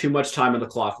 minutes is too much time on the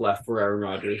clock left for Aaron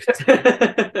Rodgers.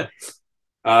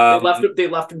 Um, They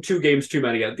left him 2 games too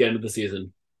many at the end of the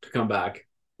season to come back.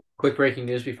 Quick breaking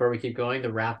news before we keep going. The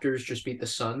Raptors just beat the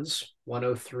Suns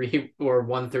 103 or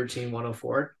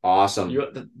 113-104. Awesome.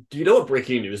 Do you know what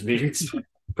breaking news means?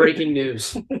 Breaking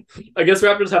news. I guess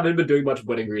Raptors haven't been doing much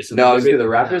winning recently. No, I was Maybe, gonna say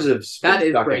the Raptors have That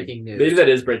is sucking. breaking news. maybe that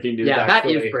is breaking news. Yeah,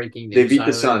 actually. that is breaking news. They beat the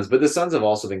Tyler. Suns, but the Suns have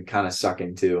also been kind of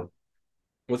sucking too.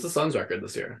 What's the Suns' record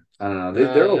this year? I don't know.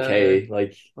 They're okay.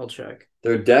 Like I'll check.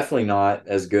 they're definitely not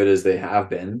as good as they have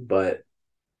been, but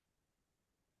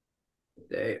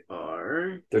They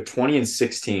are. they're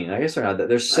 20-16. I guess they're not that.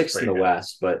 They're 6th in pretty the good.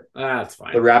 West, but That's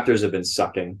fine. the Raptors have been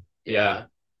sucking. Yeah.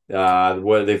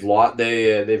 What they've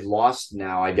lost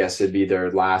now. I guess it'd be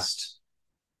their last.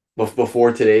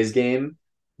 Before today's game,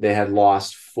 they had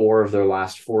lost 4 of their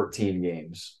last 14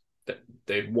 games.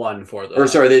 They've won for the. Or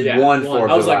sorry, they'd won 4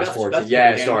 I of was their like, last that's 14. Yeah,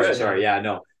 pretty sorry, good. sorry. Yeah,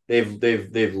 no,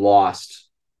 they've lost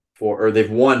 4, or they've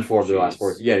won 4 of their last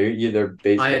 14. Yeah, they're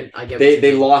basically I get what they you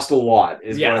mean. lost a lot.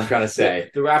 Is what I'm trying to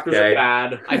say. The Raptors Okay. are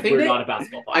bad. I think we're they- not a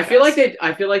basketball podcast.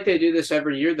 I feel like they do this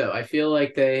every year though. I feel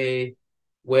like they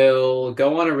will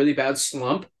go on a really bad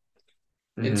slump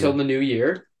until the new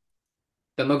year.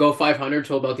 Then they'll go 500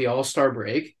 till about the All-Star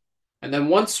break. And then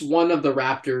once one of the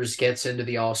Raptors gets into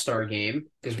the All-Star game,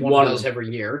 because one does every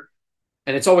year,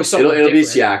 and it's always something It'll be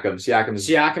different. Siakam.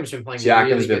 Siakam's been playing Siakam's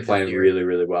really been good playing this year. really,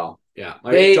 really well. Yeah,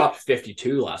 They- they dropped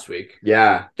 52 last week.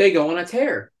 Yeah. They go on a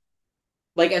tear.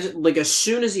 As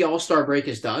soon as the All-Star break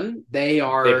is done, they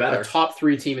are They better. a top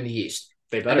 3 team in the East.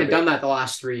 They And better they've be. done that the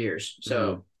last 3 years.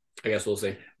 So I guess we'll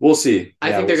see. We'll see. I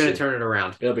Yeah, think they're we'll going to see. turn it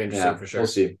around. It'll be interesting Yeah, for sure. we'll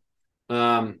see.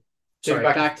 Sorry,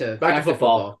 back to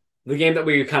football. The game that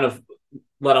we kind of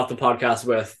let off the podcast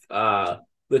with,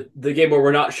 the game where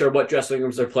we're not sure what dressing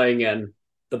rooms they're playing in,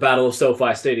 the Battle of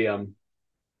SoFi Stadium,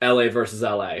 LA versus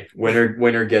LA.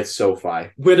 Winner gets SoFi.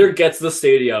 Winner gets the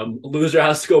stadium. Loser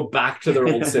has to go back to their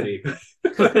old city.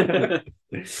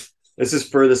 This is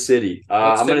for the city.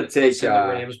 I'm gonna take the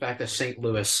Rams back to St.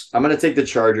 Louis. I'm gonna take the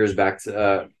Chargers back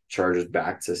to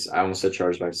I almost said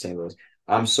Chargers back to St. Louis.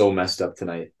 I'm so messed up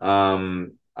tonight.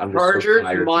 I'm just Chargers so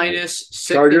tired minus tonight. 6.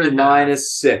 Chargers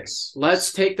minus 6.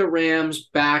 Let's take the Rams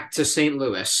back to St.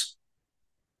 Louis.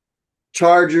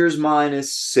 Chargers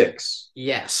minus 6.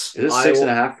 Yes. Is it I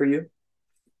 6.5 for you?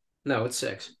 No, it's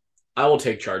 6. I will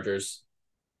take Chargers.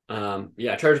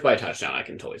 Chargers by a touchdown. I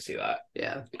can totally see that.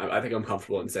 Yeah. I think I'm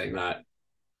comfortable in saying that.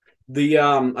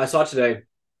 I saw today,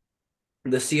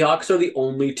 the Seahawks are the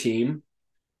only team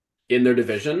in their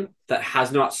division that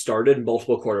has not started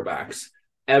multiple quarterbacks.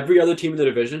 Every other team in the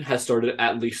division has started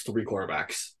at least 3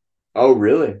 quarterbacks. Oh,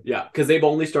 really? Yeah, because they've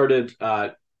only started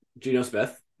Geno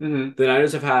Smith. Mm-hmm. The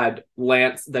Niners have had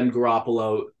Lance, then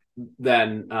Garoppolo,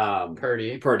 then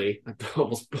Purdy. I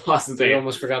almost lost his You name.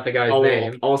 almost forgot the guy's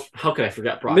name. Almost. How could I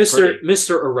forget Brock Mr. Purdy?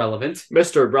 Mr. Irrelevant.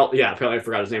 Yeah, apparently I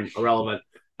forgot his name. Irrelevant.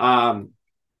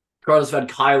 Cardinals have had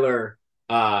Kyler,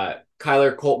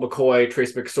 Colt McCoy,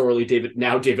 Trace McSorley,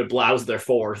 David Blough's their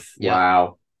 4th. Yeah.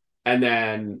 Wow. And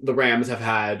then the Rams have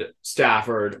had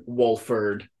Stafford,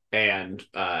 Wolford, and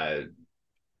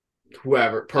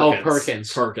whoever.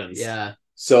 Perkins. Perkins. Yeah.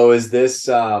 So is this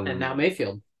And now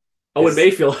Mayfield. Oh, and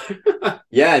Mayfield.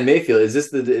 Yeah, in Mayfield, is this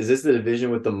the division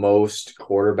with the most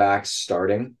quarterbacks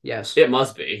starting? Yes. It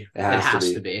must be. It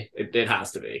has, to be. It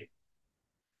has to be.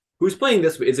 Who's playing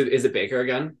this week? Is it Baker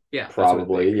again? Yeah.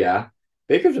 Probably, Baker. yeah.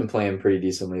 Baker's been playing pretty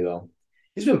decently though.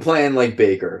 He's been playing like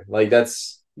Baker. Like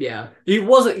that's Yeah. He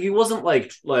wasn't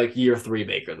like year 3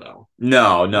 Baker though.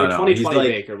 no. 2020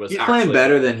 Baker was he's actually playing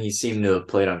better than he seemed to have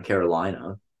played on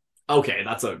Carolina. Okay,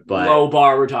 that's a But- low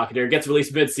bar we're talking here. Gets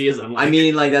released mid-season. I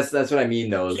mean, like that's what I mean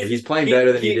though. He's playing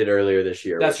better than he did earlier this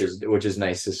year, That's which is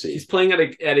nice to see. he's playing at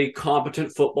a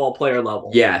competent football player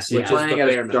level. Yes, he's which is playing the at bare a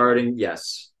minimum. starting.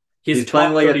 Yes, He's he's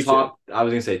playing like 32. a top. I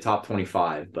was gonna say top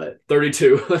 25, but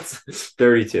 32.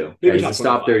 32. Yeah, he's a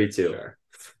top 32. Sure.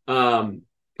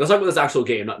 Let's talk about this actual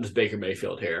game, not just Baker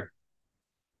Mayfield here.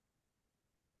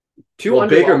 Well,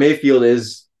 Baker Mayfield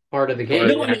is Part of the Part game.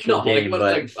 of No, the actual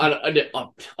game,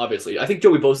 obviously, I think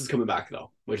Joey Bosa's coming back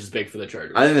though, which is big for the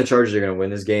Chargers. I think the Chargers are going to win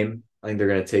this game. I think they're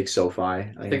going to take SoFi.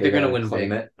 I think they're going to win claim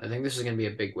big. it. I think this is going to be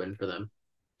a big win for them.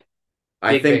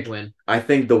 Big win. I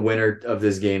think the winner of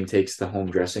this game takes the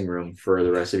home dressing room for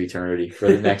the rest of eternity for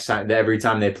the next time. Every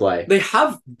time they play. They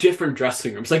have different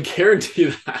dressing rooms. I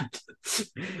guarantee that.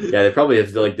 Yeah, they probably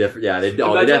have like different. Yeah, they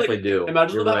definitely do.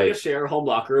 Imagine You're them having right. a share home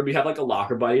locker room. You have like a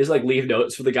locker buddies, like leave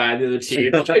notes for the guy on the other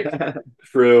team. Like,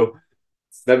 True.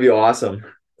 That'd be awesome.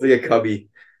 It's like a cubby.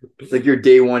 It's like your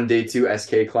day 1, day 2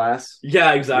 SK class.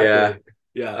 yeah, exactly.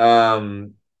 Yeah.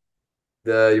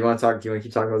 Do you want to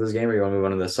keep talking about this game, or you want to move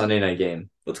on to the Sunday night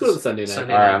game? Let's go to the Sunday night.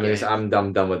 Sunday All right, night I'm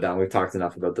done with that. We've talked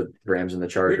enough about the Rams and the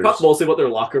We Chargers. talked mostly about their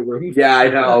locker room. Yeah, I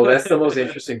know. That's the most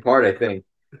interesting part, I think.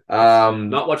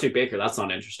 Not watching Baker. That's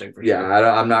not interesting for Yeah, sure.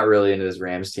 I'm not really into this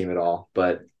Rams team at all.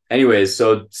 But anyways,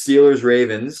 so Steelers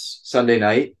Ravens Sunday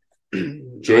night.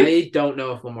 Jake? I don't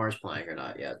know if Lamar's playing or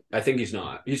not yet. I think he's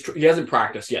not. He hasn't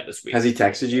practiced yet this week. Has he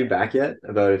texted you back yet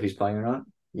about if he's playing or not?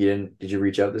 You didn't? Did you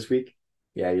reach out this week?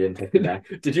 Yeah, you didn't text me back.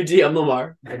 Did you DM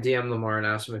Lamar? I DM Lamar and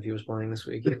asked him if he was playing this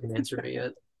week. He hasn't answered me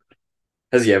yet.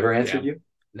 Has he ever answered you?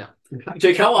 No.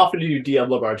 Jake, how often do you DM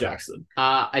Lamar Jackson?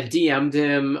 I DM'd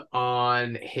him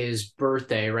on his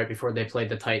birthday right before they played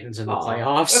the Titans in the Aw,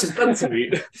 playoffs. That's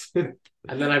sweet.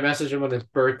 And then I messaged him on his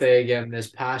birthday again this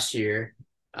past year,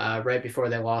 right before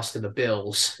they lost to the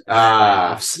Bills in the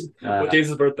playoffs. What day's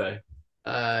his birthday?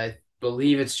 I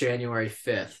believe it's January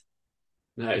 5th.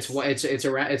 Nice.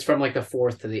 It's from like the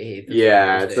 4th to the 8th.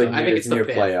 Yeah, it's like I think it's the near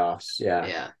 5th. playoffs. Yeah.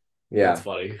 Yeah. That's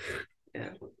funny. Yeah.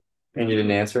 And you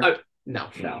didn't answer? No.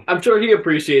 I'm sure he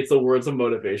appreciates the words of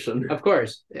motivation. Of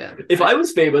course. Yeah. If I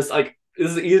was famous, like,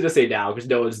 this is easy to say now because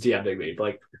no one's DMing me, but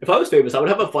like, if I was famous, I would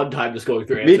have a fun time just going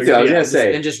through Me answering too, I was gonna DMs.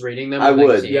 say. And just reading them. I and, like,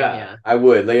 would, seeing- yeah. I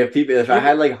would. Like if I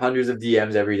had like hundreds of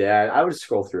DMs every day, I would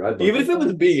scroll through. I'd look Even at if it them.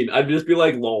 was mean, I'd just be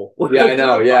like, lol. Yeah, I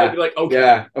know, yeah. I'd be like, okay,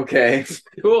 Yeah, okay.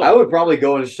 Cool. I would probably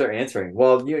go and start answering.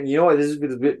 Well, you know what? This is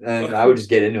a bit, and I would just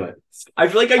get into it. I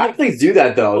feel like I get. Athletes do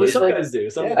that though. Well, It's some like- guys do.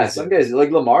 Some yeah, guys some do. guys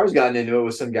like Lamar's gotten into it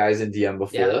with some guys in DM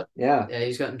before. Yeah. Yeah, Yeah,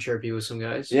 he's gotten chirpy with some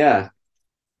guys. yeah,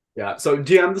 Yeah. So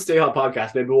DM the Stay Hot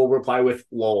podcast. Maybe we'll reply with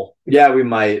lol. yeah. We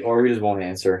might, or we just won't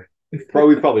answer.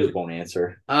 Probably just won't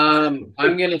answer. I'm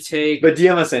gonna take But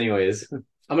DM us anyways.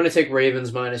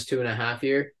 Ravens minus 2.5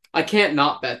 here. I can't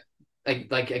not bet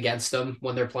like against them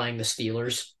when they're playing the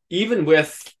Steelers. Even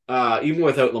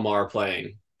without Lamar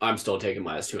playing, I'm still taking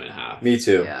minus 2.5. Me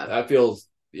too. Yeah. That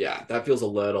feels a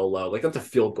little low. Like that's a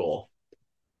field goal.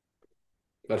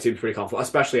 That seems pretty comfortable,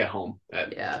 especially at home.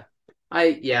 Yeah.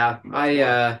 I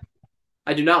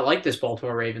do not like this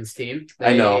Baltimore Ravens team.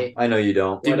 I They know you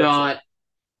don't. do not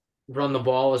run the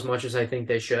ball as much as I think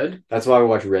they should That's why we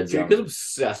watch Red Zone. Jake is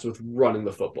obsessed with running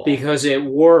the football. because it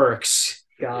works,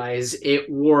 guys. It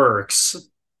works.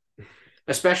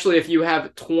 Especially if you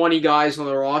have 20 guys on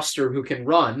the roster who can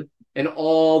run and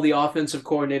all the offensive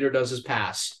coordinator does is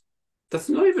pass. That's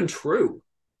not even true.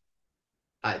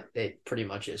 It pretty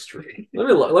much is true. Let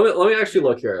me look. Let me actually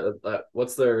look here.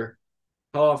 What's their?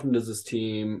 How often does this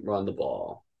team run the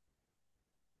ball?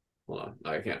 Hold on,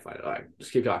 I can't find it. All right,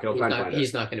 just keep talking. I'll try and find He's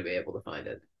it. not going to be able to find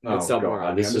it. Oh, It's somewhere God,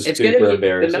 around this here. is It's super going to be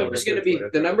embarrassing.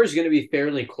 the number's going to be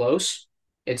fairly close.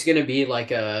 It's going to be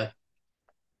like a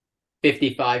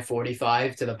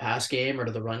 55-45 to the pass game or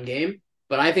to the run game,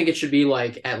 but I think it should be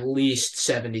like at least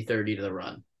 70-30 to the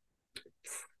run.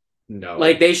 No,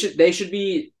 Like they should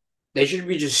be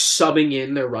just subbing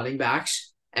in their running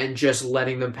backs and just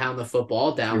letting them pound the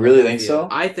football down. You really the think field.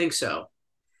 so? I think so.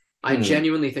 I Hmm.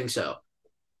 genuinely think so.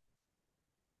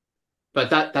 But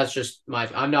that's just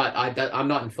I'm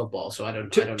not in football, so I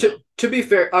don't know. To be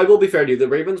fair, I will be fair to you. The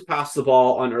Ravens pass the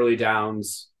ball on early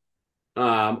downs.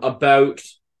 They're about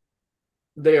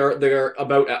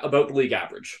the league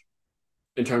average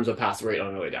in terms of pass rate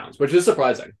on early downs, which is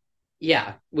surprising.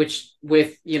 Yeah, which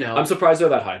with I'm surprised they're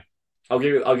that high. I'll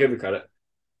give you credit.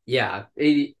 yeah,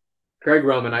 Greg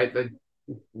Roman,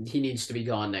 he needs to be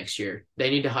gone next year. They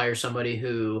need to hire somebody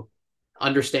who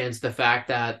understands the fact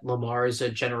that Lamar is a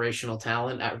generational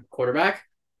talent at quarterback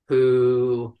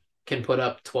who can put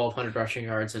up 1,200 rushing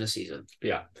yards in a season.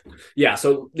 Yeah.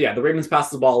 So the Ravens pass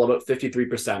the ball about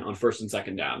 53% on first and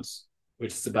second downs,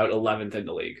 which is about 11th in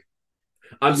the league.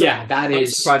 I'm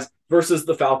surprised versus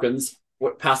the Falcons.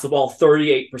 Pass the ball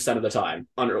 38% of the time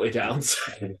on early downs.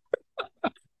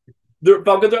 The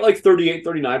Falcons are at like 38,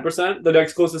 39%. The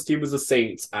next closest team is the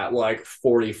Saints at like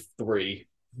 43.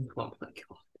 Oh my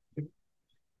god.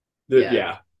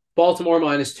 Yeah. Baltimore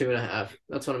minus 2.5.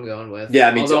 That's what I'm going with. Yeah,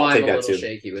 me too. Although I'll take I'm a that little too.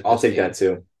 shaky with I'll this take team. that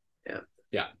too.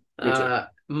 Me too.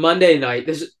 Monday night.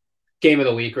 This is game of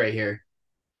the week right here.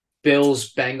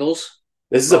 Bills Bengals.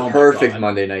 This is Oh a my perfect God.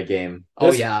 Monday night game.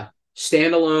 Oh This- yeah,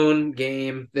 standalone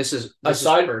game. This is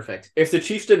perfect. If the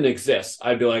Chiefs didn't exist,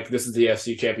 I'd be like, this is the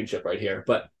AFC Championship right here.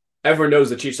 But everyone knows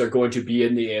the Chiefs are going to be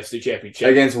in the AFC Championship.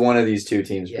 Against one of these two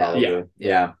teams, Yeah. probably. Yeah.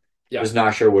 Yeah. Yeah. Just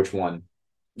not sure which one.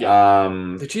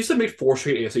 The Chiefs have made 4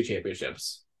 straight AFC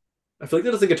Championships. I feel like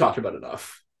that doesn't get talked about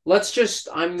enough.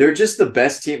 They're just the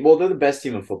best team. Well, they're the best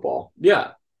team in football.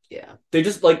 Yeah. Yeah. They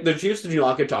just like the Chiefs do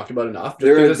not get talked about enough. Just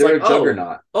They're 'cause it's a like,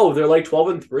 juggernaut. Oh, they're like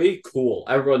 12-3. Cool.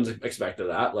 Everyone's expected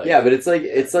that. Like, Yeah, but it's like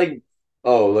like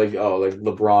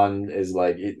LeBron is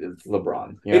like it's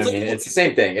LeBron. You know It's what I like- mean? It's the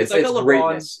same thing. It's like a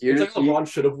greatness. LeBron. It's like LeBron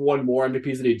should have won more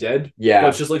MVPs than he did. Yeah. But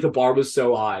it's just like the bar was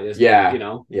so high. It's Yeah. like, you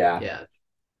know. Yeah. Yeah.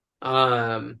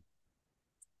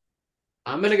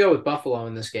 I'm going to go with Buffalo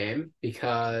in this game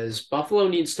because Buffalo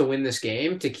needs to win this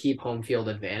game to keep home field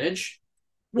advantage.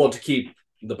 Well, to keep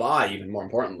the bye, even more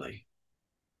importantly,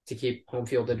 To keep home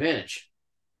field advantage.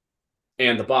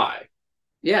 and the bye.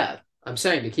 Yeah, I'm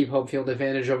saying to keep home field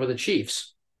advantage over the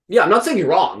Chiefs. Yeah, I'm not saying you're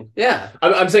wrong. Yeah.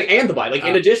 I'm saying and the bye, like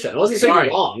in addition. I wasn't saying Sorry.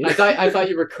 you're wrong. I thought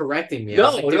you were correcting me. I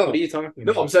was like, dude, No. what are you talking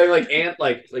No, about? I'm saying like and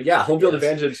like yeah, home field Yes.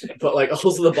 advantage, but like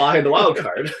also the bye and the wild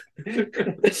card.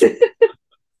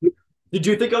 Did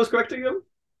you think I was correcting him?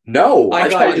 No, I I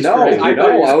thought thought he was no, correct- I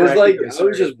thought he was I was correcting like, me, I was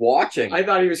sorry. just watching. I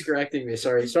thought he was correcting me.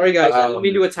 Sorry, guys. I don't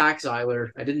mean to Um, attack Zyler.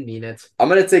 I didn't mean it. I'm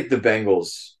gonna take the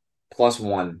Bengals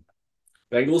 +1.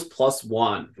 Bengals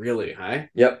 +1. Really, huh?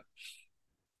 Yep,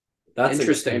 That's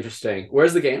Interesting. Interesting.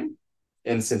 Where's the game?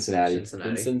 in Cincinnati. In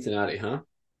Cincinnati. Cincinnati, huh?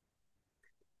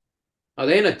 Are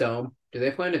they in a dome? Do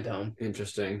they play in a dome?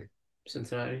 Interesting.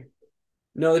 Cincinnati?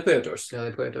 No, they play outdoors. No,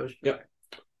 they play outdoors.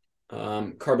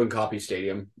 Carbon copy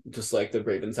stadium, just like the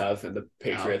Ravens have and the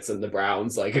Patriots and the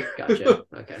Browns. Like, Gotcha.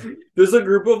 Okay. there's a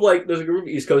group of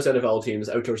East Coast NFL teams,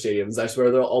 outdoor stadiums. I swear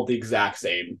they're all the exact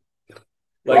same.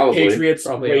 Like Probably. Patriots,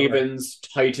 Probably Ravens,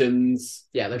 Titans,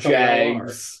 Yeah, they probably all are.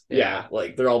 Jags. Yeah. Yeah,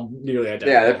 like they're all nearly identical.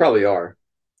 Yeah, they probably are.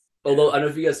 Although I don't know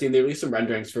if you guys seen, they released some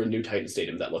renderings for a new Titan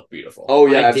stadium that look beautiful. Oh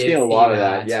yeah, I I've did seen a see lot of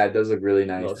that. that. Yeah, it does look really it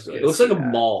nice. looks, good. It looks like a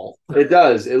mall. It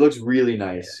does. It looks really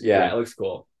nice. It Yeah, looks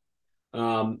cool.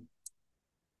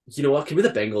 You know what? Give me the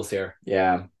Bengals here.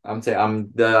 yeah. I think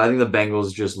the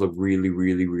Bengals just look really,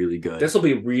 really, really good. This will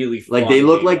be really fun. Like they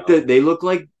look game, like though. they look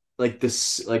like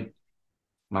this like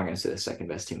I'm not gonna say the second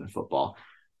best team in football.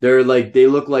 They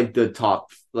look like the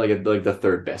top like the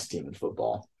third best team in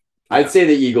football. Yeah. I'd say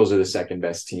the Eagles are the second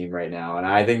best team right now, and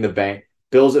I think the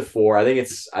Bills at 4. I think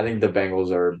the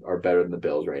Bengals are better than the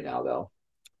Bills right now though.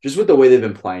 Just with the way they've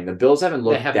been playing, the Bills haven't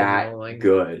looked have been that rolling.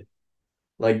 good.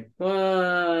 Like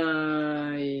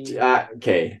Why?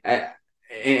 okay,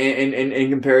 in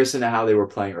comparison to how they were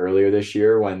playing earlier this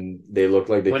year when they looked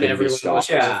like they When couldn't be everyone was stopped,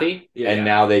 healthy? and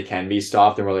now they can be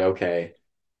stopped, and we're like, okay,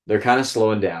 they're kind of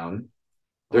slowing down.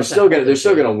 They're What the still hell they're did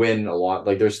still they- gonna win a lot.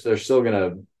 Like they're still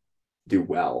gonna do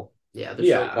well. Yeah,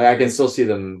 Yeah. Like I can still see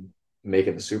them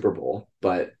making the Super Bowl,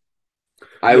 but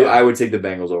Yeah. I would take the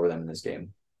Bengals over them in this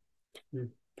game,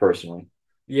 personally.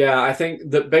 Yeah, I think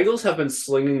the Bengals have been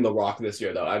slinging the rock this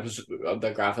year, though. I was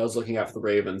the graph I was looking at for the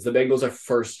Ravens. The Bengals are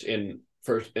first in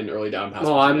early down pass.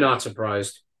 Oh, I'm percentage. not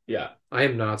surprised. Yeah, I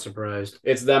am not surprised.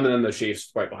 it's them and then the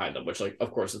Chiefs right behind them, which like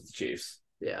of course it's the Chiefs.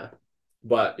 Yeah.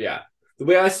 But yeah, the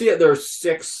way I see it, there are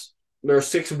six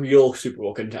real Super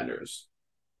Bowl contenders: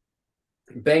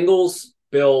 Bengals,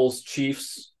 Bills,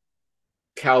 Chiefs,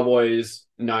 Cowboys,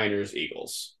 Niners,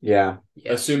 Eagles. Yeah,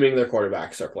 Yes. Assuming their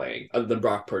quarterbacks are playing, other than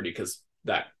Brock Purdy, because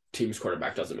that team's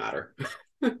quarterback doesn't matter.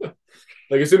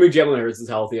 Like assuming Jalen Hurts is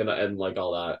healthy and like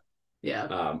all that.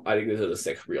 Yeah. I think these are the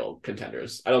 6 real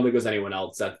contenders. I don't think there's anyone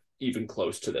else that's even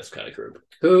close to this kind of group.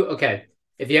 Who? Okay.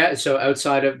 So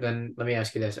outside of then, let me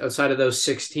ask you this: outside of those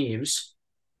 6 teams,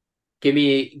 give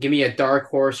me a dark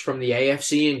horse from the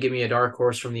AFC and give me a dark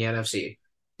horse from the NFC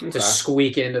Okay. to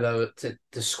squeak into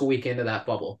to squeak into that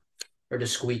bubble or to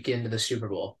squeak into the Super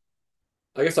Bowl.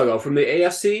 I guess I'll go from the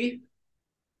AFC.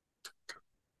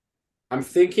 I'm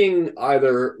thinking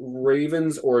either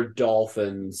Ravens or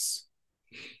Dolphins.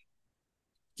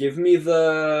 Give me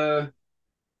the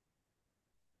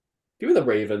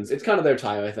Ravens. It's kind of their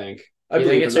time, I think. I You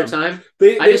believe think it's in their them. time?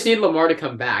 They I just need Lamar to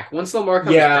come back. Once Lamar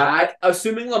comes back,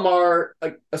 assuming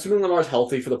Lamar's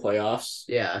healthy for the playoffs,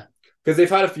 yeah, because they've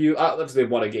had a few. They've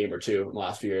won a game or two in the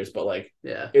last few years, but like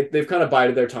yeah. they've kind of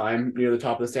bided their time near the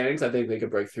top of the standings. I think they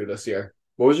could break through this year.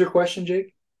 what was your question,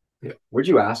 Jake? Yeah. What'd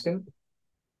you ask him?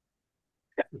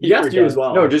 He asked you as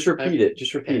well. No, just repeat it.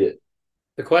 Just repeat it.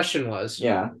 The question was,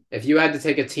 Yeah. if you had to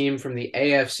take a team from the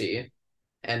AFC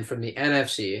and from the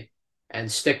NFC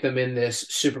and stick them in this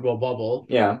Super Bowl bubble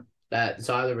Yeah. that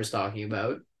Zyler was talking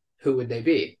about, who would they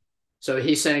be? So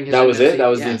he's saying his That was NFC it? That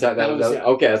was yeah, the entire that was-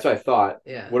 okay, that's what I thought.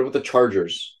 yeah. What about the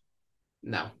Chargers?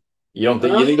 No. You don't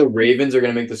think you think the Ravens are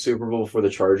gonna make the Super Bowl for the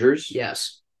Chargers?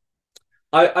 Yes.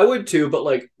 I would too, but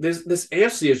like this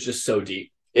AFC is just so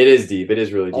deep. It is deep. It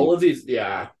is really deep. All of these,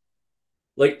 yeah.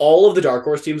 Like all of the dark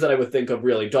horse teams that I would think of,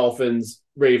 really, Dolphins,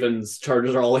 Ravens,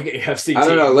 Chargers are all like AFC teams. I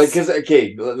don't know, like because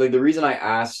like the reason I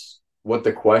asked what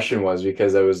the question was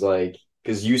because I was like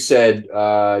because you said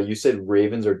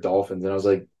Ravens or Dolphins and I was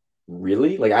like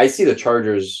really like I see the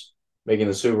Chargers making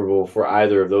the Super Bowl for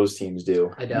either of those teams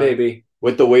do I don't. maybe.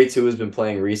 with the way Tua has been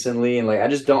playing recently and like I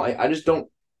just don't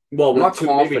Well, I'm not maybe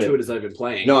confident. Tua doesn't even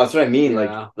playing. no that's what I mean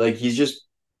Yeah. like he's just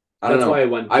I don't that's know why I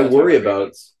went. I that's worry why I went about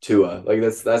Ravens. Tua like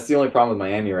that's the only problem with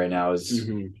Miami right now is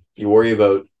Mhm. you worry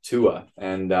about Tua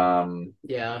and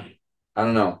Yeah. I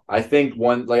don't know. I think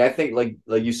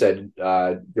like you said,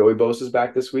 Joey Bosa's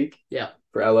back this week. Yeah.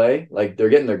 For LA. Like they're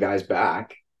getting their guys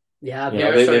back. Yeah. You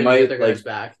They're know, they starting to might, get their guys like-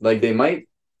 back. Like they might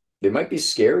be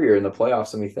scarier in the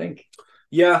playoffs than we think.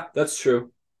 Yeah, that's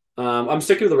true. I'm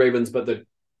sticking with the Ravens, but the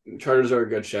Chargers are a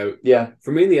good shout. Yeah.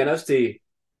 For me in the NFC,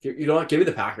 you know what? Give me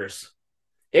the Packers.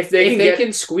 If they If can they get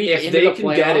can squeak if into they the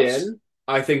can get playoffs, in,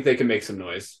 I think they can make some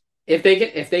noise. if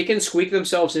they can squeak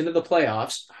themselves into the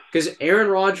playoffs, because Aaron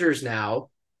Rodgers now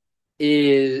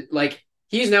is like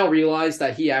he's now realized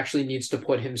that he actually needs to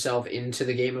put himself into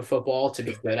the game of football to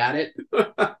be good at it.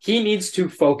 He needs to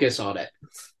focus on it.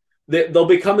 They'll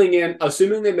be coming in,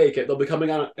 assuming they make it. They'll be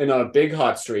coming on in a big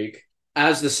hot streak.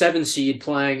 As the 7 seed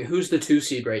playing, who's the 2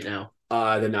 seed right now?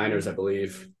 The Niners, I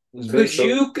believe. Could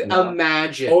you No.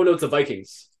 imagine? Oh no, it's the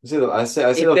Vikings. I say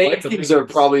If the they- Vikings are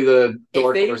probably the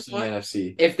dark they horse in the want-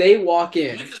 NFC. If they walk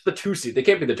in, It's the 2 seed. They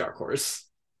can't be the dark horse.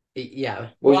 yeah.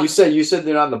 Well, you said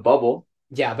they're not in the bubble.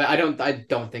 Yeah, but I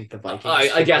don't think the Vikings.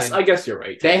 I guess you're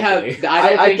right. They have.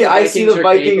 technically. I see the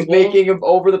Vikings making them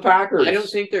over the Packers. I don't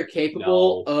think they're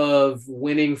capable of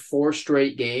winning 4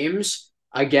 straight games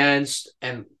against.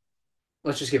 And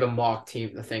let's just give a mock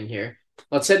team the thing here.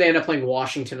 Let's say they end up playing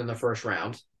Washington in the first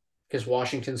round because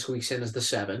Washington squeaks in as the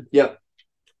 7. Yep.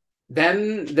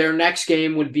 Then their next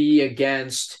game would be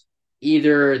against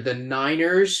either the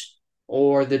Niners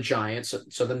or the Giants.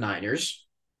 So the Niners,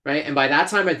 right? And by that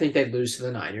time, I think they'd lose to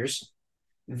the Niners.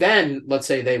 Then, let's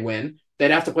say they win.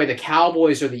 They'd have to play the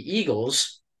Cowboys or the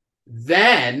Eagles.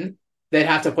 Then they'd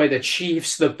have to play the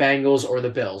Chiefs, the Bengals, or the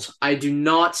Bills. I do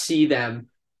not see them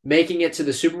making it to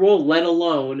the Super Bowl, let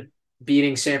alone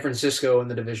beating San Francisco in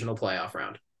the divisional playoff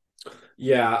round.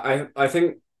 Yeah, I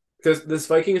think this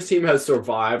Vikings team has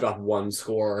survived off one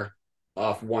score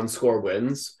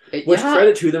wins, which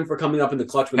credit to them for coming up in the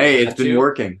clutch. When Hey, it's been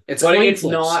working. It's but coin it's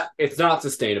flips. not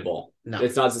sustainable. No.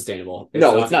 It's not sustainable.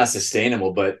 It's not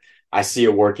sustainable, but I see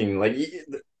it working. Like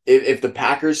if the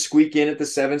Packers squeak in at the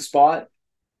 7th spot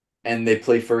and they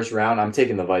play first round, I'm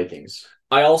taking the Vikings.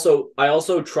 I also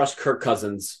trust Kirk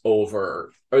Cousins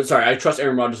I trust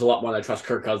Aaron Rodgers a lot more than I trust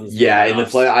Kirk Cousins. Yeah, in the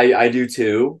play, I do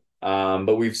too.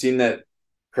 But we've seen that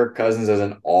Kirk Cousins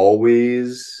doesn't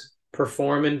always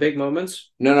Perform in big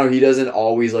moments. No, he doesn't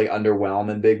always like underwhelm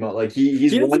in big moments. Like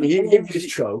he won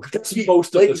choke. That's he,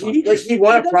 most of like, the time. he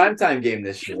won a primetime game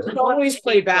this year. He doesn't always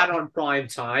play bad on prime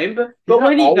time, but not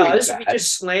when he always does, we bad.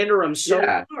 just slander him so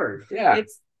Yeah. hard. Yeah.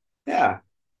 Yeah.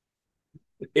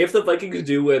 If the Vikings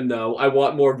do win, though, I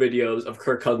want more videos of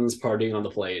Kirk Cousins partying on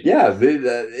the plane. Yeah.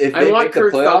 If I they want make the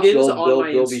Kirk playoffs, Thuggins on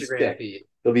my they'll be Instagram sick. feed.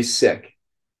 They'll be sick.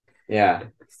 Yeah.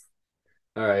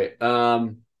 All right.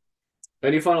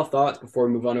 Any final thoughts before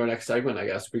we move on to our next segment? I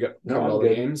guess we got covered all the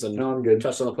good. games and No, I'm good.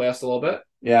 touched on the playoffs a little bit.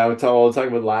 Yeah, we'll talk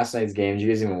about last night's game. Did you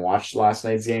guys even watch last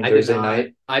night's game Thursday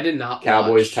night? I did not.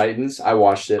 Cowboys watch. Titans. I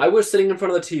watched it. I was sitting in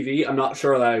front of the TV. I'm not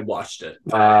sure that I watched it.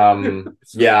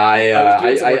 Yeah, I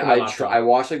I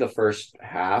watched like the first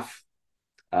half.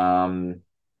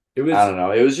 It was I don't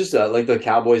know. It was just like the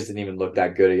Cowboys didn't even look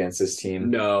that good against this team.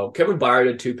 no. Kevin Byard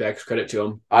did 2 picks. Credit to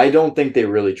him. I don't think they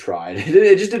really tried.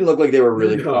 It just didn't look like they were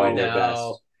really No, trying their best.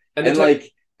 And, And like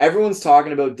everyone's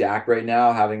talking about Dak right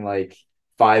now having like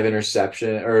 15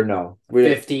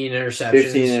 interceptions.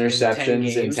 15 interceptions in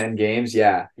games. 10 games.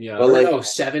 Yeah. yeah, But like, no,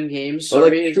 7 games. but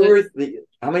Sorry, like is it?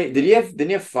 how many didn't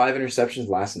he have 5 interceptions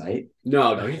last night?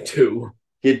 no, he had 2.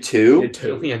 He had 2. He had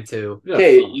He only 2. had 2. Yeah,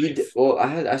 Okay,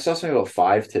 five. I saw something about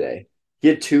 5 today. He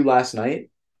had 2 last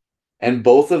night, and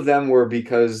both of them were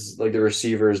because like the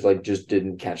receivers like just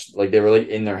didn't catch, like they were like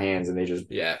in their hands and they just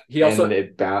Yeah, he also and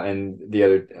it bound and the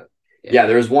other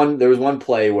there was one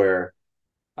play where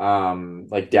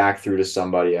like Dak threw to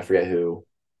somebody, I forget who,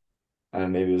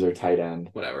 maybe it was their tight end.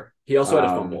 whatever. He also had a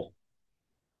Um, fumble.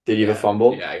 Did he have a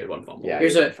fumble? Yeah, he had 1 fumble. Yeah,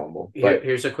 Here's he had a- a fumble, but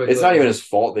Here's a quick. it's not little- even his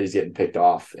fault that he's getting picked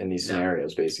off in these No.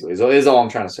 scenarios. Basically, is all I'm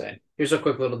trying to say. Here's a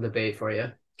quick little debate for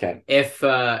you. Okay. If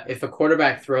a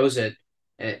quarterback throws it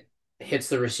and it hits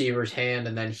the receiver's hand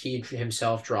and then he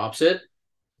himself drops it,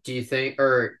 do you think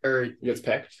or He gets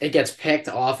picked. it gets picked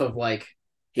off of like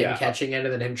him Yeah. catching it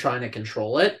and then him trying to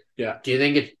control it? Yeah. Do you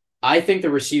think it? I think the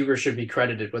receiver should be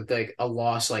credited with like a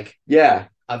loss like Yeah,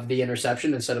 of the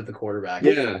interception instead of the quarterback.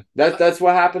 yeah. That's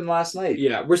what happened last night.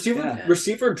 Yeah, Yeah.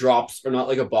 receiver drops are not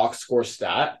like a box score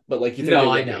stat, but like you think No, they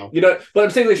I would be. know. You know, but I'm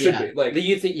saying they should Yeah. be. Like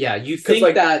You think? Yeah, you 'Cause, think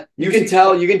like, that You can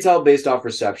tell based off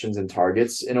receptions and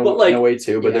targets in a way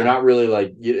too, but they're yeah. not really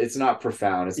like it's not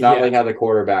profound. It's not Yeah. like how the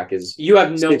quarterback is you have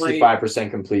no idea.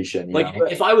 65% completion. You like know?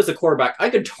 if I was a quarterback, I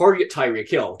could target Tyreek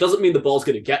Hill. Doesn't mean the ball's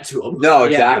going to get to him. No, Yeah.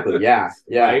 exactly. Yeah,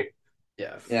 yeah, Right?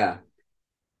 Yeah. yeah.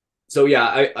 So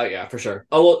yeah, I yeah, for sure.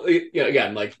 Oh well, yeah,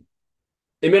 again, like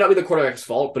it may not be the quarterback's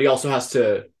fault, but he also has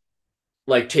to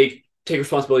like take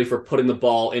responsibility for putting the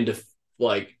ball into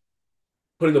like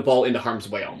putting the ball into harm's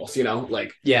way almost,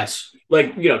 Yes.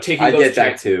 taking I those get that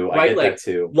chances, too. I right? get Like, that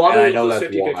too. a lot And I of know those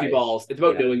that's 50-50 why. balls, it's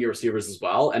about Yeah. knowing your receivers as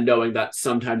well and knowing that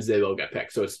sometimes they will get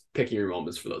picked. So it's picking your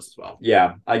moments for those as well.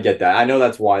 Yeah, I get that. I know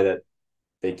that's why that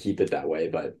they keep it that way,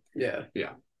 but Yeah.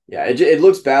 it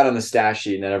looks bad on the stat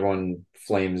sheet, and then everyone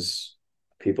flames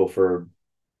people for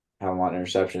having one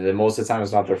interception. And most of the time,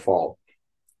 it's not their fault.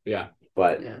 Yeah.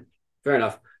 But Yeah. Fair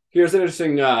enough. Here's an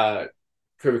interesting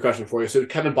trivia question for you. So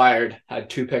Kevin Byard had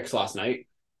 2 picks last night.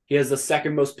 He has the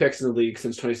second most picks in the league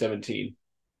since 2017.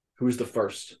 Who's the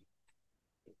first?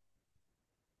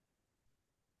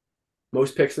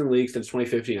 Most picks in the league since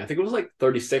 2015. I think it was like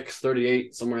 36,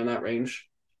 38, somewhere in that range.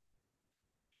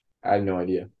 I have no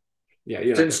idea.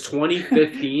 Yeah, Since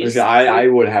 2015. I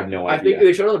would have no I idea. think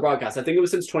they showed on the broadcast. I think it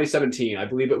was since 2017. I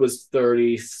believe it was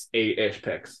 38-ish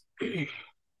picks.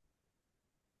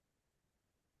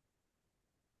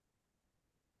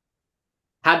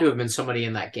 Had to have been somebody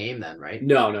in that game then, right?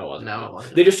 No, it wasn't. No, it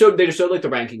wasn't. They just showed like the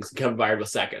rankings. And Kevin Byard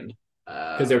was second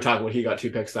because they Uh, were talking about he got 2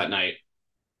 picks that night.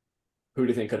 Who do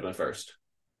you think could have been first?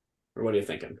 Or what are you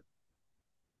thinking?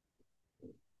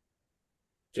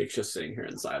 Jake's just sitting here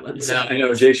in silence. No. I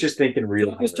know Jake's just thinking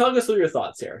real. Just tell us through your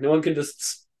thoughts here. No one can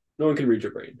read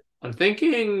your brain. I'm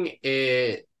thinking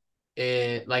it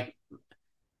like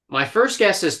my first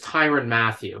guess is Tyrann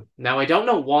Mathieu. Now I don't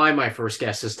know why my first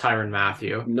guess is Tyrann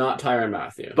Mathieu, Not Tyrann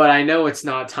Mathieu. but I know it's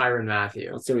not Tyrann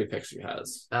Mathieu. Let's see how many picks he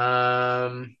has.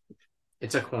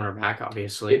 It's a cornerback,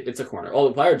 obviously. It's a corner.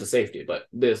 Oh, Byard's a safety, but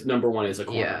this number 1 is a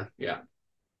corner. Yeah.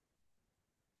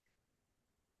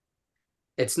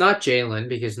 It's not Jalen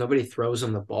because nobody throws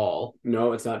him the ball.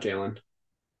 No, it's not Jalen.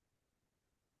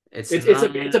 It's It's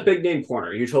not... a big name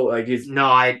corner. You told like he's No,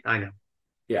 I know.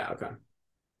 yeah, okay.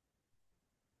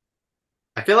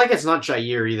 I feel like it's not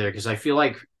Jair either because I feel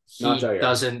like he Not Jair.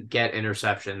 doesn't get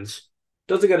interceptions.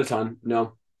 Doesn't get a ton.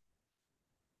 No.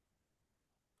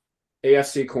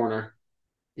 AFC corner.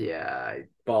 Yeah,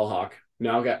 Ball hawk.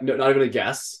 No, not even a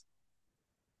guess.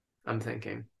 I'm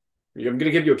thinking. I'm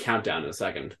gonna give you a countdown in a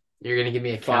second. You're gonna give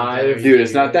me a 5, countdown. Dude,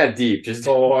 it's not that deep. Just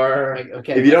 4. Like,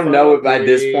 okay. if you don't know it by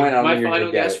this point, I don't My think you're final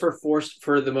gonna get guess it.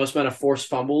 for the most amount of forced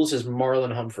fumbles is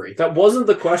Marlon Humphrey. That wasn't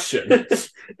the question.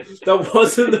 That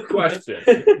wasn't the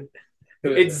question.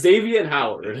 It's Xavier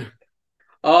Howard.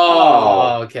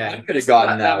 Oh, okay. I could have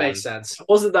gotten that one. makes sense. It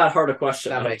wasn't that hard a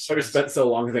question. That makes I sense. spent so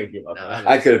long thinking about No, that.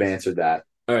 I could have answered that.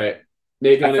 All right.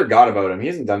 Nate, I forgot about him. He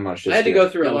hasn't done much this I had to year. go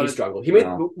through a No, lot he of struggled. He made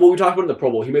we talked about in the Pro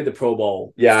Bowl. He made the Pro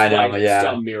Bowl. Yeah, I know, Like, yeah,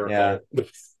 it's a miracle.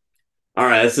 All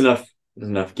right, that's enough. That's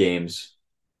enough games.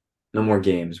 No more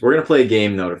games. We're gonna play a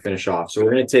game though to finish off. So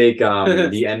we're gonna take the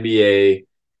NBA.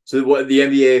 So what the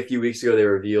NBA a few weeks ago they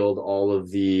revealed all of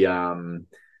the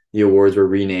awards were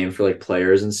renamed for like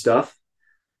players and stuff.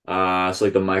 So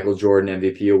like the Michael Jordan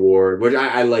MVP award, which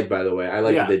I like, by the way. I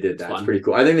like that they did that. It's It's fun. pretty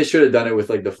cool. I think they should have done it with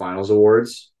like the finals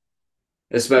awards,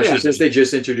 especially Yeah. since they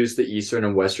just introduced the Eastern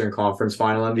and Western Conference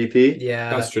Final MVP. yeah.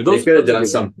 That's true. They could have done those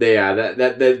are some.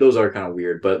 That those are kind of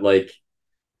weird, but like,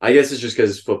 I guess it's just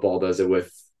because football does it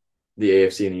with the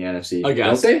AFC and the NFC. I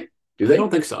guess. Don't they? Do I they?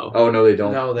 don't think so. Oh no, they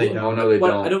don't. No, they Oh don't. no, they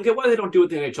What- don't. I don't get why they don't do what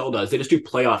the NHL does. They just do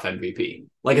playoff MVP.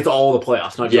 Like it's all the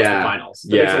playoffs, not just the Yeah. finals.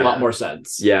 That makes a Yeah. lot more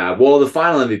sense. Yeah, well, the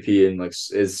final MVP and like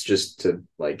is just to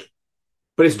like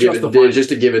But it's give just the it, finals. just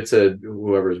to give it to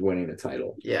whoever's winning the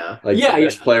title, Yeah. like Yeah, the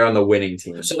best yeah. player on the winning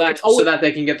team. So that always- so that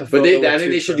they can get the But photo they, with I think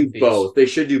two they should do trophies. both. They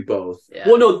should do both. Yeah.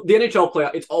 Well, no, the NHL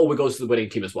playoff, it's always goes to the winning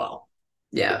team as well.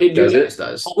 Yeah. It Does it it?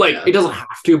 does. Like Yeah. it doesn't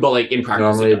have to, but like in practice,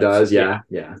 Normally it does. Yeah.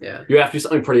 Yeah. You have to do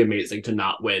something pretty amazing to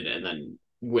not win and then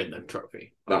win the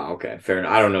trophy. Oh, okay, fair enough.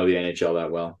 I don't know the NHL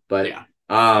that well, but Yeah.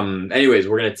 Anyways,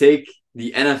 we're gonna take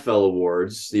the NFL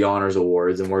awards, the honors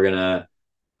awards, and we're gonna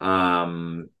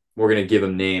give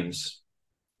them names.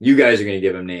 You guys are gonna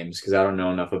give them names because I don't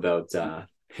know enough about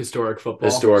Historic football.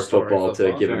 historic Historic football to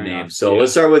football, give them fair enough. names. So Yeah.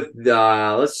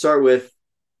 let's start with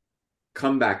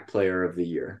comeback player of the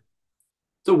year.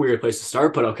 It's a weird place to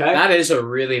start, but okay. That is a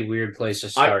really weird place to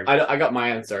start. I got my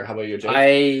answer. How about you, Jake?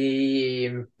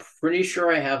 I'm pretty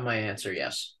sure I have my answer.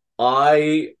 Yes.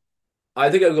 I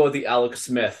think I'll go with the Alex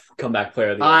Smith comeback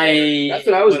player of the year. That's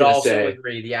what I was would gonna also say.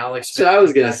 agree. The Alex. That's what I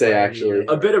was gonna Smith say, player of the actually. year.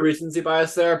 A bit of recency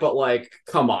bias there, but like,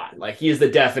 come on. Like he is the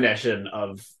definition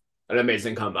of an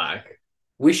amazing comeback.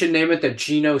 We should name it the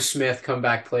Geno Smith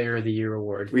Comeback Player of the Year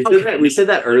award. We said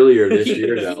that earlier this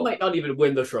year He though. might not even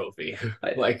win the trophy.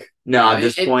 Like No, at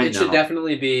this it, point, it should no.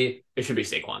 definitely be. it should be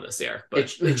Saquon this year.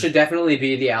 But It should definitely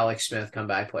be the Alex Smith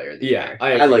Comeback Player of the yeah, Year. I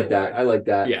agree like with that. I like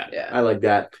that. Yeah. Yeah. I like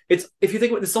that. It's if you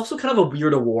think about it, it's also kind of a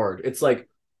weird award. It's like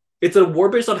it's an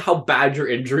award based on how bad your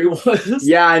injury was.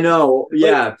 Yeah, I know.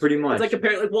 Yeah, pretty much. It's like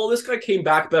comparing, like, well, this guy came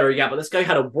back better, yeah, but this guy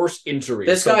had a worse injury.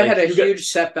 This So, guy like, had a you get- huge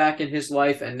setback in his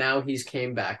life, and now he's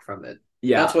came back from it.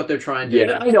 yeah. That's what they're trying to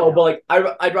do. Yeah. I know, but like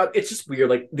I'd rather, it's just weird.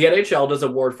 Like the NHL does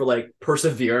award for like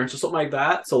perseverance or something like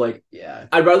that. So like Yeah.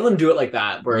 I'd rather them do it like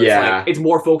that, where it's Yeah. like it's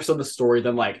more focused on the story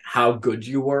than like how good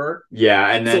you were. yeah,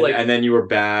 and then So, like- and then you were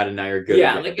bad, and now you're good.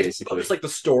 Yeah, again, like it's basically. just like the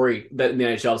story that in the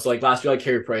NHL. So like last year, like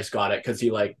Carey Price got it because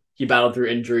he battled through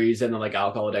injuries and then like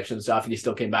alcohol addiction and stuff, and he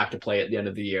still came back to play at the end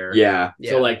of the year. yeah.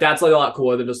 Yeah. So like that's like a lot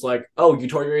cooler than just like, oh, you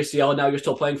tore your ACL and now you're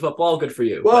still playing football. Good for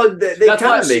you. Well, they that's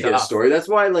kind why of make it a stuff. story. That's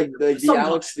why, like the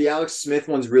Sometimes. Alex Smith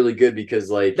one's really good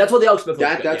because like That's what the Alex Smith. was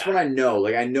good, that's yeah. what I know.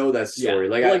 Like I know that story.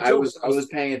 Yeah. Like, Like, I Joe was Burrow's-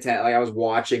 paying attention. Like I was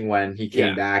watching when he came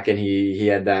Yeah. back and he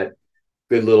had that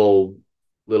good little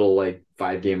like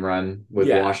 5-game run with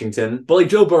Yeah. Washington. But like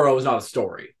Joe Burrow is not a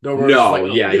story. Joe Burrow's No, just,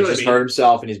 like, yeah, you he know what just I mean? hurt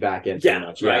himself and he's back in. Yeah, pretty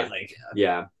much. right. Yeah, Like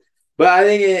yeah. But I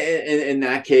think in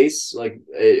that case, like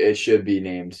it should be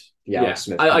named the Alex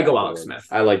Yeah, Smith. I go comeback Alex award. Smith.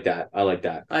 I like that. I like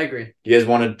that. I agree. Do you guys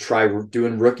want to try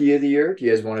doing Rookie of the Year? Do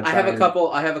you guys want to? I Try have a and-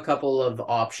 couple. I have a couple of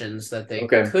options that they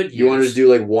Okay. could use. You want to just do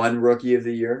like one Rookie of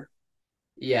the Year?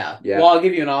 Yeah. Yeah. Well, I'll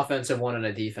give you an offensive one and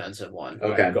a defensive one.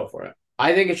 Okay. go for it.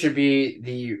 I think it should be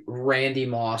the Randy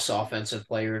Moss Offensive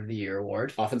Player of the Year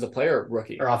award Offensive player,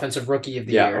 rookie. or Offensive Rookie of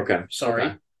the Yeah, Year. okay. Sorry.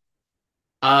 Okay.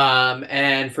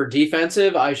 And for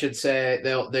defensive, I should say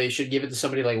they should give it to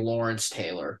somebody like Lawrence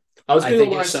Taylor. I was I gonna go think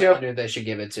it's Lawrence someone Taylor. who they should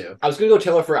give it to. I was gonna go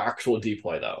Taylor for actual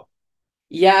deploy though.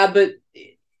 Yeah, but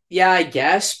I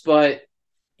guess, but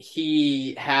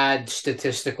he had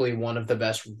statistically one of the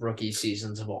best rookie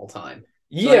seasons of all time.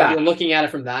 So if Yeah, you're looking at it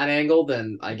from that angle,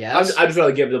 then I I guess. just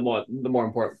rather give the more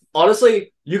important.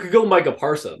 Honestly, you could go Micah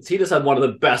Parsons. He just had one of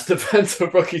the best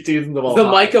defensive rookie seasons of all The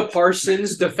time. Micah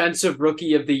Parsons Defensive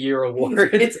Rookie of the Year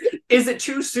award. Is it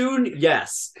too soon?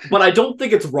 Yes, but I don't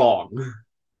think it's wrong.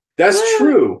 That's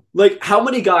true. Like how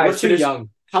many guys We're too finished- young.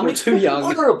 How We're many too young.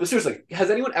 Oh, no, but seriously, has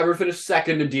anyone ever finished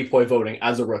second in deploy voting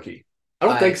as a rookie? I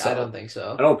don't think so. I don't think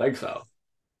so. I don't think so.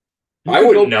 I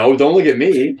wouldn't know. Don't look at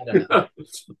me. I don't know.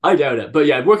 I doubt it. But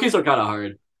yeah, rookies are kind of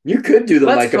hard. You could do the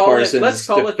Let's Micah call Parsons. it. Let's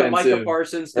call it the Micah defensive-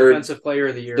 Parsons or Defensive Player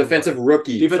of the Year. defensive award.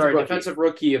 rookie. Defensive rookie. Defensive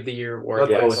Rookie of the Year award.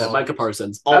 Let's Yes. go with it. Micah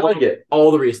Parsons. I like it.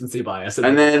 All the recency bias.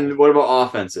 And then what about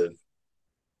offensive?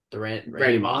 The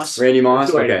Randy Moss. Randy Moss.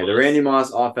 Let's do Randy Okay, the Moss. Randy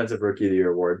Moss Offensive Rookie of the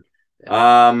Year award.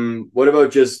 What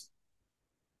about just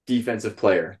defensive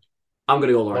player? I'm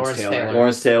gonna go Lawrence, Lawrence Taylor. Taylor.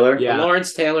 Lawrence Taylor. Yeah.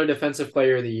 Lawrence Taylor Defensive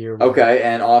Player of the Year. award. Okay,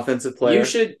 and offensive player.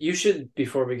 You should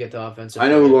before we get to offensive. I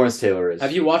know who player. Lawrence Taylor is.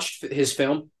 Have you watched his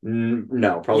film?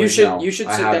 No, probably You should no. you should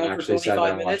I sit haven't down for actually sat down 25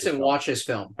 and watched minutes his and film. watch his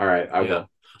film. All right, I Yeah.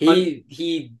 will.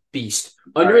 He beast.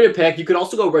 Underrated pick. You could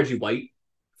also go Reggie White.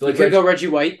 I You feel could like go Reggie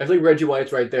White. I think Reggie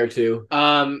White's right there too.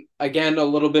 Again, a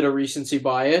little bit of recency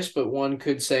bias, but one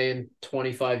could say in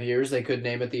 25 years they could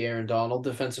name it the Aaron Donald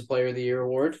Defensive Player of the Year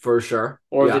award For sure.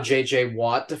 or Yeah. the JJ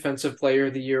Watt Defensive Player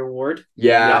of the Year award.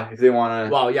 Yeah, if they want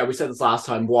to. Well, yeah, we said this last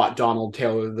time. Watt, Donald,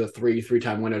 Taylor, the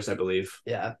three-time winners, I believe.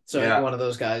 Yeah, so Yeah. one of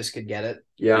those guys could get it.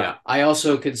 Yeah. I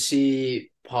also could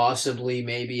see possibly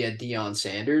maybe a Deion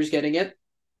Sanders getting it.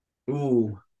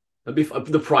 Ooh, that'd be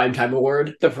the primetime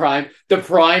award. The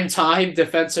prime time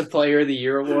Defensive Player of the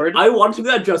Year award. I want to do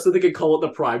that just so they could call it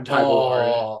the primetime award.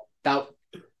 Oh,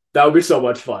 That would be so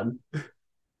much fun.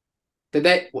 did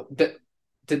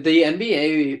the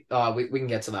NBA? We can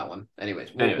get to that one. Anyways,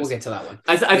 we'll get to that one.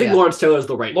 I think Yeah. Lawrence Taylor is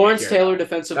the right. Lawrence pick here, Taylor though.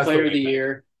 Defensive That's the Player of right the pick.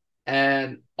 Year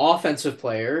and Offensive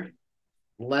Player.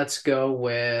 Let's go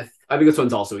with I think this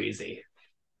one's also easy.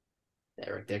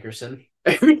 Eric Dickerson.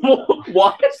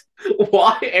 What?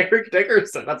 Why Eric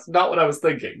Dickerson? That's not what I was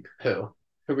thinking. Who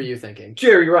were you thinking?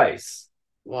 Jerry Rice.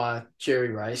 Why Jerry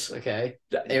Rice? Okay,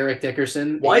 Eric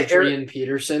Dickerson. Why Adrian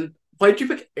Peterson? Why'd you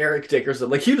pick Eric Dickerson?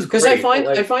 Like he was Because great.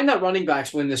 I find that running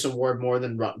backs win this award more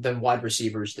than wide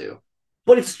receivers do.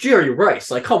 but it's Jerry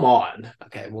Rice. Like, come on.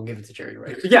 Okay, we'll give it to Jerry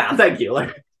Rice. Yeah, thank you.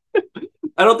 Like,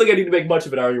 I don't think I need to make much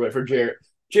of an argument for Jerry.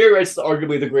 Jerry Rice is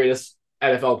arguably the greatest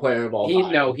NFL player of all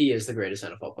time. He is the greatest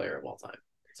NFL player of all time.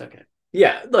 It's okay.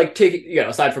 Yeah, like taking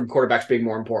aside from quarterbacks being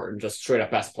more important, just straight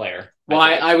up best player. Well,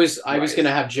 I was Rice.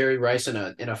 gonna have Jerry Rice in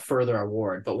a further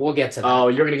award, but we'll get to that. Oh,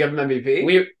 you're gonna give him MVP?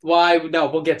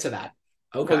 We'll get to that.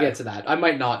 Okay. We'll get to that. I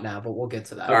might not now, but we'll get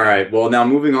to that. All right. Well, now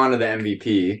moving on to the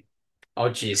MVP. Oh,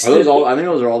 jeez. Are those all? I think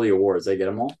those are all the awards. I get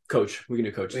them all. Coach. We can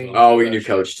do coach. as well. Oh, we can do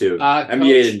coach too. NBA Coach.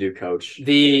 didn't do coach.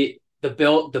 The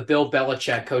Bill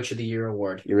Belichick Coach of the Year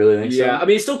award. You really think Yeah, so? I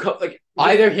mean, he's still like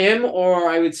Either him or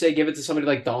I would say give it to somebody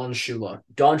like Don Shula.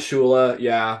 Don Shula.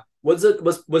 Yeah, was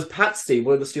Pat Steve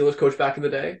one of the Steelers coach back in the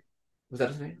day? Was that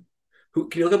his name? Who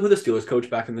can you look up who the Steelers coach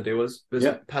back in the day was? Was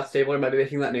Yeah. Pat Stabler? Am I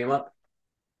making that name up?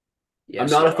 Yes, I'm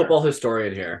not you a are. football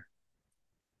historian here.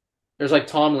 There's like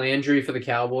Tom Landry for the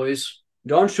Cowboys.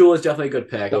 Don Shula is definitely a good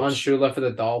pick. Don Shula for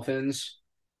the Dolphins.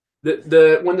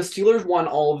 The when the Steelers won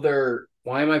all of their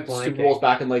Why am I Super Bowls blanking?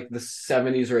 back in like the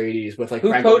 70s or 80s with like Who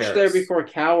Franco coached there Harris. before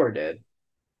Cowher did?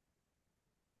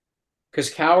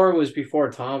 Because Cowher was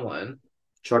before Tomlin.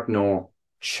 Chuck Noll.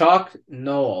 Chuck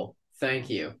Noll. Thank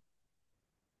you.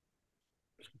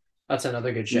 That's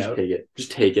another good Just shout. take it.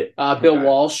 Just take it. Bill Okay.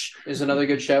 Walsh is another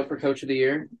good shout for Coach of the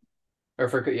Year. Or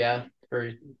for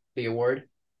the award.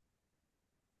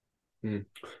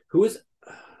 Who is?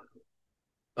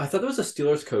 I thought there was a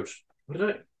Steelers coach.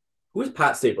 Who is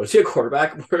Pat Stabler? Is he a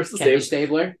quarterback? Where's the Kenny name?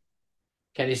 Stabler.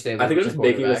 Kenny Stabler. I think I'm was just a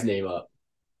making this quarterback. name up.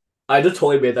 I just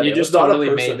totally made that. You name. just It's not a totally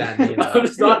person. made that name up.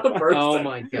 It's not a person. Oh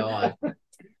my god.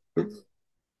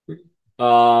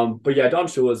 But yeah, Don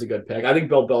Shula is a good pick. I think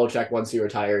Bill Belichick, once he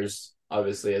retires,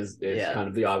 obviously is Yeah. kind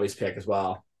of the obvious pick as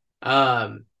well.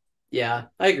 Yeah,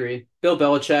 I agree. Bill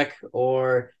Belichick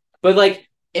but like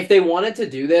if they wanted to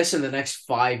do this in the next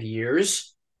 5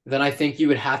 years, then I think you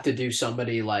would have to do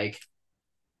somebody like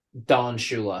Don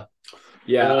Shula.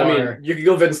 Yeah, I Or- mean, you could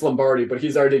go Vince Lombardi, but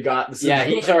he's already got the Yeah,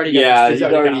 he's already Yeah, he's he's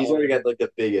already already got got like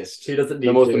the biggest, He doesn't need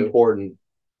the most to. important.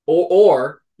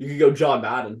 Or you could go John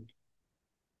Madden.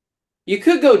 You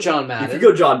could go John You Madden. could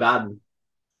go John Madden.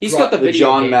 He's got the The video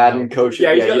John game, Madden though. coach.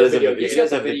 Yeah, he's got he the does have video a- game. he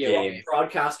does have a Video game. game.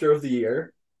 Broadcaster of the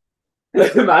year.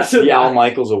 Imagine The Al that.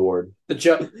 Michaels Award. The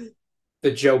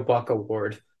Joe Buck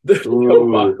Award. The Joe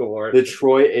Ooh. Buck Award. The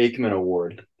Troy Aikman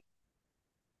Award.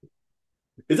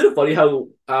 Isn't it funny how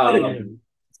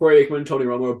Troy Aikman and Tony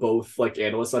Romo are both like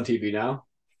analysts on TV now?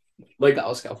 Like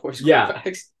Dallas Cowboys Yeah.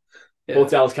 quarterbacks. Yeah.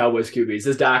 both Dallas Cowboys QBs.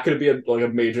 Is Dak going to be a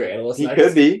major analyst He next?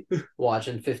 could be. Watch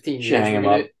in 15 years. Shang him we're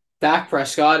gonna- up. Dak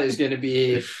Prescott is going to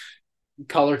be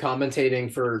color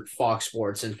commentating for Fox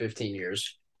Sports in 15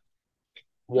 years.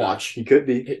 Watch. He could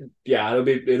be. Yeah, it'll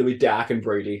be Dak and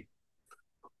Brady.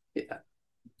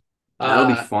 That'll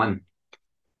be fun.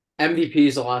 MVP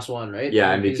is the last one, right?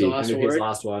 Yeah, MVP is the MVP. last MVP's award. the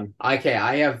last one. Okay,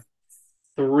 I have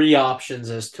 3 options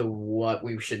as to what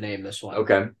we should name this one.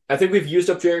 Okay. I think we've used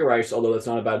up Jerry Rice, although that's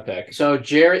not a bad pick. So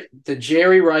the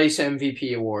Jerry Rice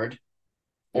MVP award,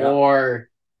 Yeah. or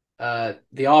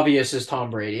the obvious is Tom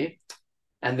Brady,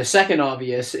 and the second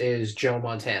obvious is Joe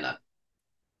Montana.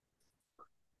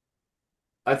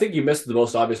 I think you missed the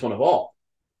most obvious one of all.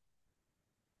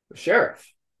 The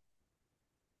Sheriff.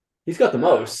 He's got the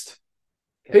most.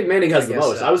 Peyton Manning has the guess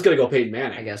most. so. I was going to go Peyton I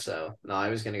Manning. guess so. No, I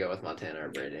was gonna go with Montana or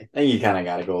Brady. I think you kind of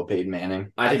got to go with Peyton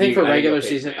Manning. I think for I regular go Peyton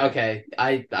season, Manning. okay.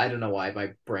 I don't know why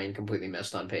my brain completely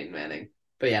missed on Peyton Manning,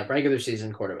 but yeah, regular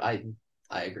season quarterback.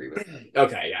 I agree with that.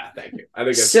 Okay, yeah, thank you. I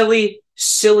think it's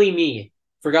Silly me.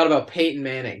 Forgot about Peyton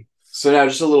Manning. So now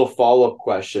just a little follow-up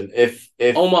question. If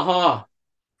Omaha.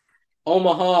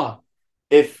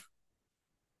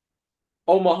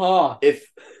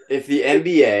 if the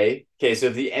NBA, okay, so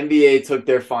if the NBA took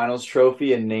their finals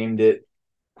trophy and named it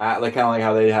like kind of like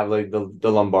how they have like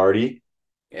the Lombardi,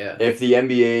 Yeah. if the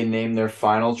NBA named their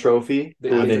final trophy, They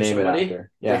who would they named name somebody? it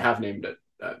after? they Yeah. have named it.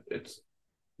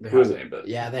 They Who have is it? named it.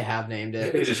 Yeah, they have named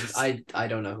it. It is. I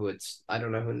don't know who I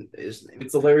don't know who is named.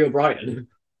 It's the Larry O'Brien.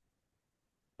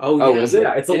 Oh, Oh, yeah. is it?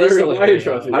 Yeah, it's a It is Larry the O'Brien Larry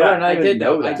trophy. How did I Yeah, not I even did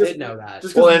know know. I that? did know that.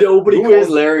 Just Well, because then nobody who calls is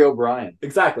Larry O'Brien?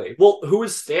 Exactly. Well, who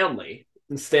is Stanley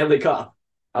in Stanley Cup?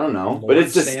 I don't know, but Lord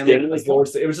it's the Stanley.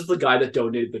 Stanley It was just the guy that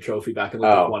donated the trophy back in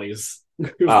like Oh. the 20s.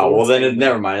 Oh, well then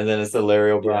never mind. Then it's the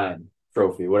Larry O'Brien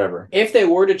trophy, whatever. If they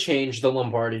were to change the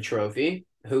Lombardi Trophy,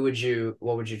 what would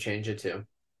you change it to?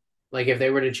 Like if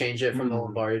they were to change it from the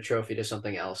Lombardi Trophy to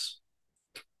something else.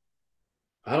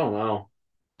 I don't know.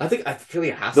 I feel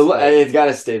like it has The, to. it's got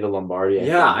to stay the Lombardi. Yeah,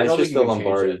 think. I It's don't just think the you can change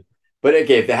Lombardi. it. But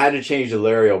okay, if they had to change the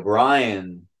Larry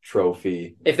O'Brien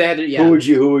trophy, If they had to, yeah. who would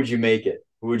you make it?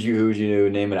 Who would you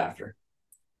name it after?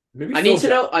 Maybe I need to Phil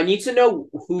know. I need to know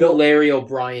who Bill- Larry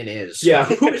O'Brien is. Yeah,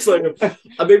 who is like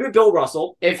maybe Bill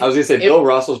Russell. If I was gonna say if- Bill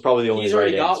Russell's probably the only he's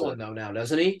already right got answer. one though now,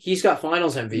 doesn't he? He's got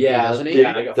Finals MVP, Yeah, doesn't he?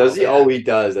 yeah. I got Does he? Finals. Oh, he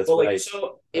does. That's Well, like, right.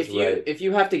 So That's if you right. if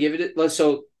you have to give it,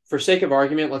 so for sake of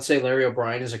argument, let's say Larry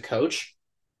O'Brien is a coach.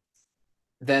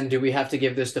 Then do we have to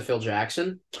give this to Phil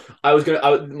Jackson?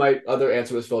 My other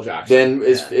answer was Phil Jackson. Then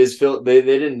Yeah. is Phil? They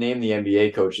didn't name the NBA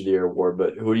Coach of the Year award,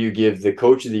 but who do you give the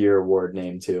Coach of the Year award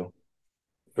name to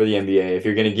for the NBA? If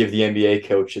you're going to give the NBA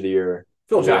Coach of the Year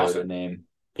Phil award Jackson. a name,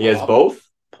 he has Pop. both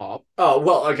Pop. Oh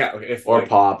well, okay. If or like,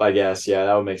 Pop, I guess. Yeah,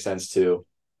 that would make sense too.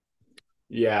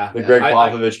 yeah, The Yeah, Greg I-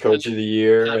 Popovich Coach of the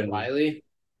Year, Pat and Riley.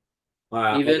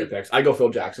 Even Even- okay, picks. I go Phil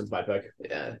Jackson's my pick.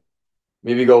 Yeah.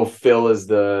 maybe go Phil as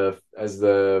the as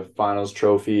the finals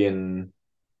trophy, and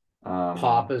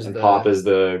Pop is Pop is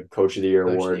the Coach of the Year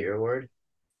Coach of award. the Year award.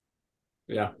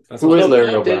 Yeah. That's Who is awesome.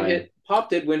 Larry Pop did O'Brien? Pop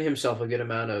did win himself a good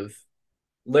amount of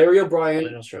Larry O'Brien,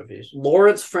 finals trophies.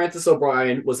 Lawrence Francis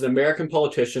O'Brien was an American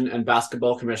politician and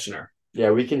basketball commissioner.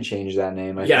 Yeah, we can change that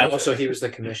name. I Yeah. think. Also, he was the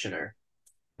commissioner.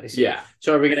 I see. Yeah.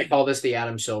 So are we going to call this the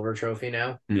Adam Silver Trophy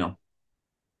now? No.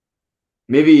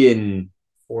 Maybe in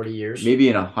 40 years?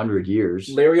 100 years.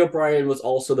 Larry O'Brien was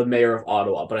also the mayor of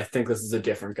Ottawa, but I think this is a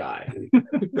different guy.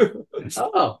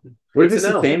 Oh. What if Good it's to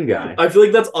the know. same guy? I feel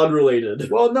like that's unrelated.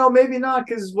 Well, no, maybe not,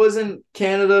 because wasn't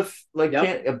Canada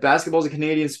Yep. basketball's a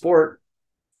Canadian sport?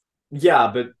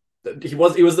 Yeah, but he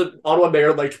was the Ottawa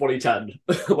mayor in like 2010.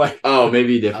 Like, Oh,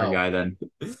 maybe a different Oh. guy then.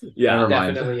 yeah. Never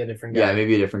mind. Definitely a different guy. Yeah,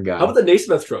 maybe a different guy. How about the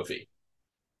Naismith Trophy?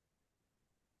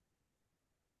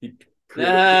 He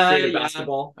created Yeah.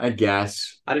 basketball. I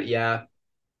guess, Yeah.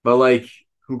 but like,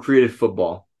 who created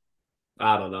football?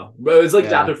 I don't know, but it's like Yeah.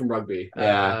 adapted from rugby.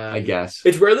 Yeah, I guess.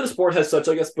 It's rare that a sport has such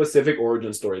like a specific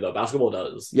origin story, though. Basketball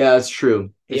does. Yeah, that's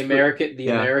true. The It's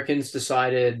yeah. Americans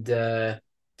decided to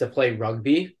play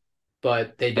rugby,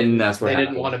 but they And didn't. that's what They didn't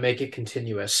happened. want to make it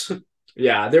continuous.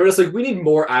 Yeah, they were just like, we need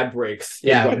more ad breaks. in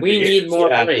Yeah, rugby. we need more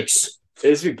Yeah. breaks.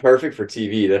 This would be perfect for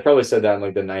TV. They probably said that in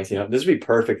like the 1900s. This would be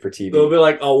perfect for TV. They'll be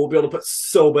like, oh, we'll be able to put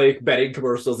so many betting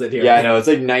commercials in here. Yeah, I know. It's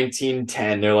like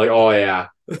 1910. They're like, oh yeah,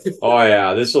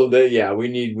 This will. Yeah, we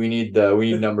need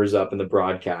numbers up in the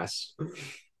broadcast.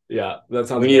 Yeah, that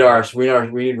sounds. We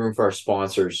need room for our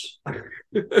sponsors.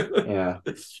 Yeah,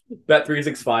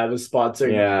 Bet365 was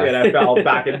sponsoring Yeah. the NFL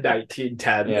back in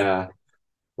 1910. yeah.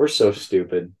 We're so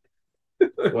stupid.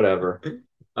 Whatever.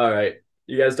 All right,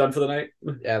 you guys done for the night?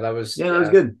 Yeah, that was. Yeah, that was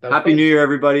good. that was Happy fun. New Year,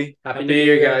 everybody. Happy New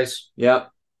Year, guys. Yep.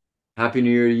 Happy New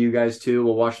Year to you guys too.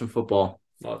 We'll watch some football.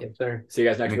 Well, Yes, sir. see you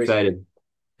guys next I'm week. excited.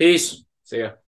 Peace. See ya.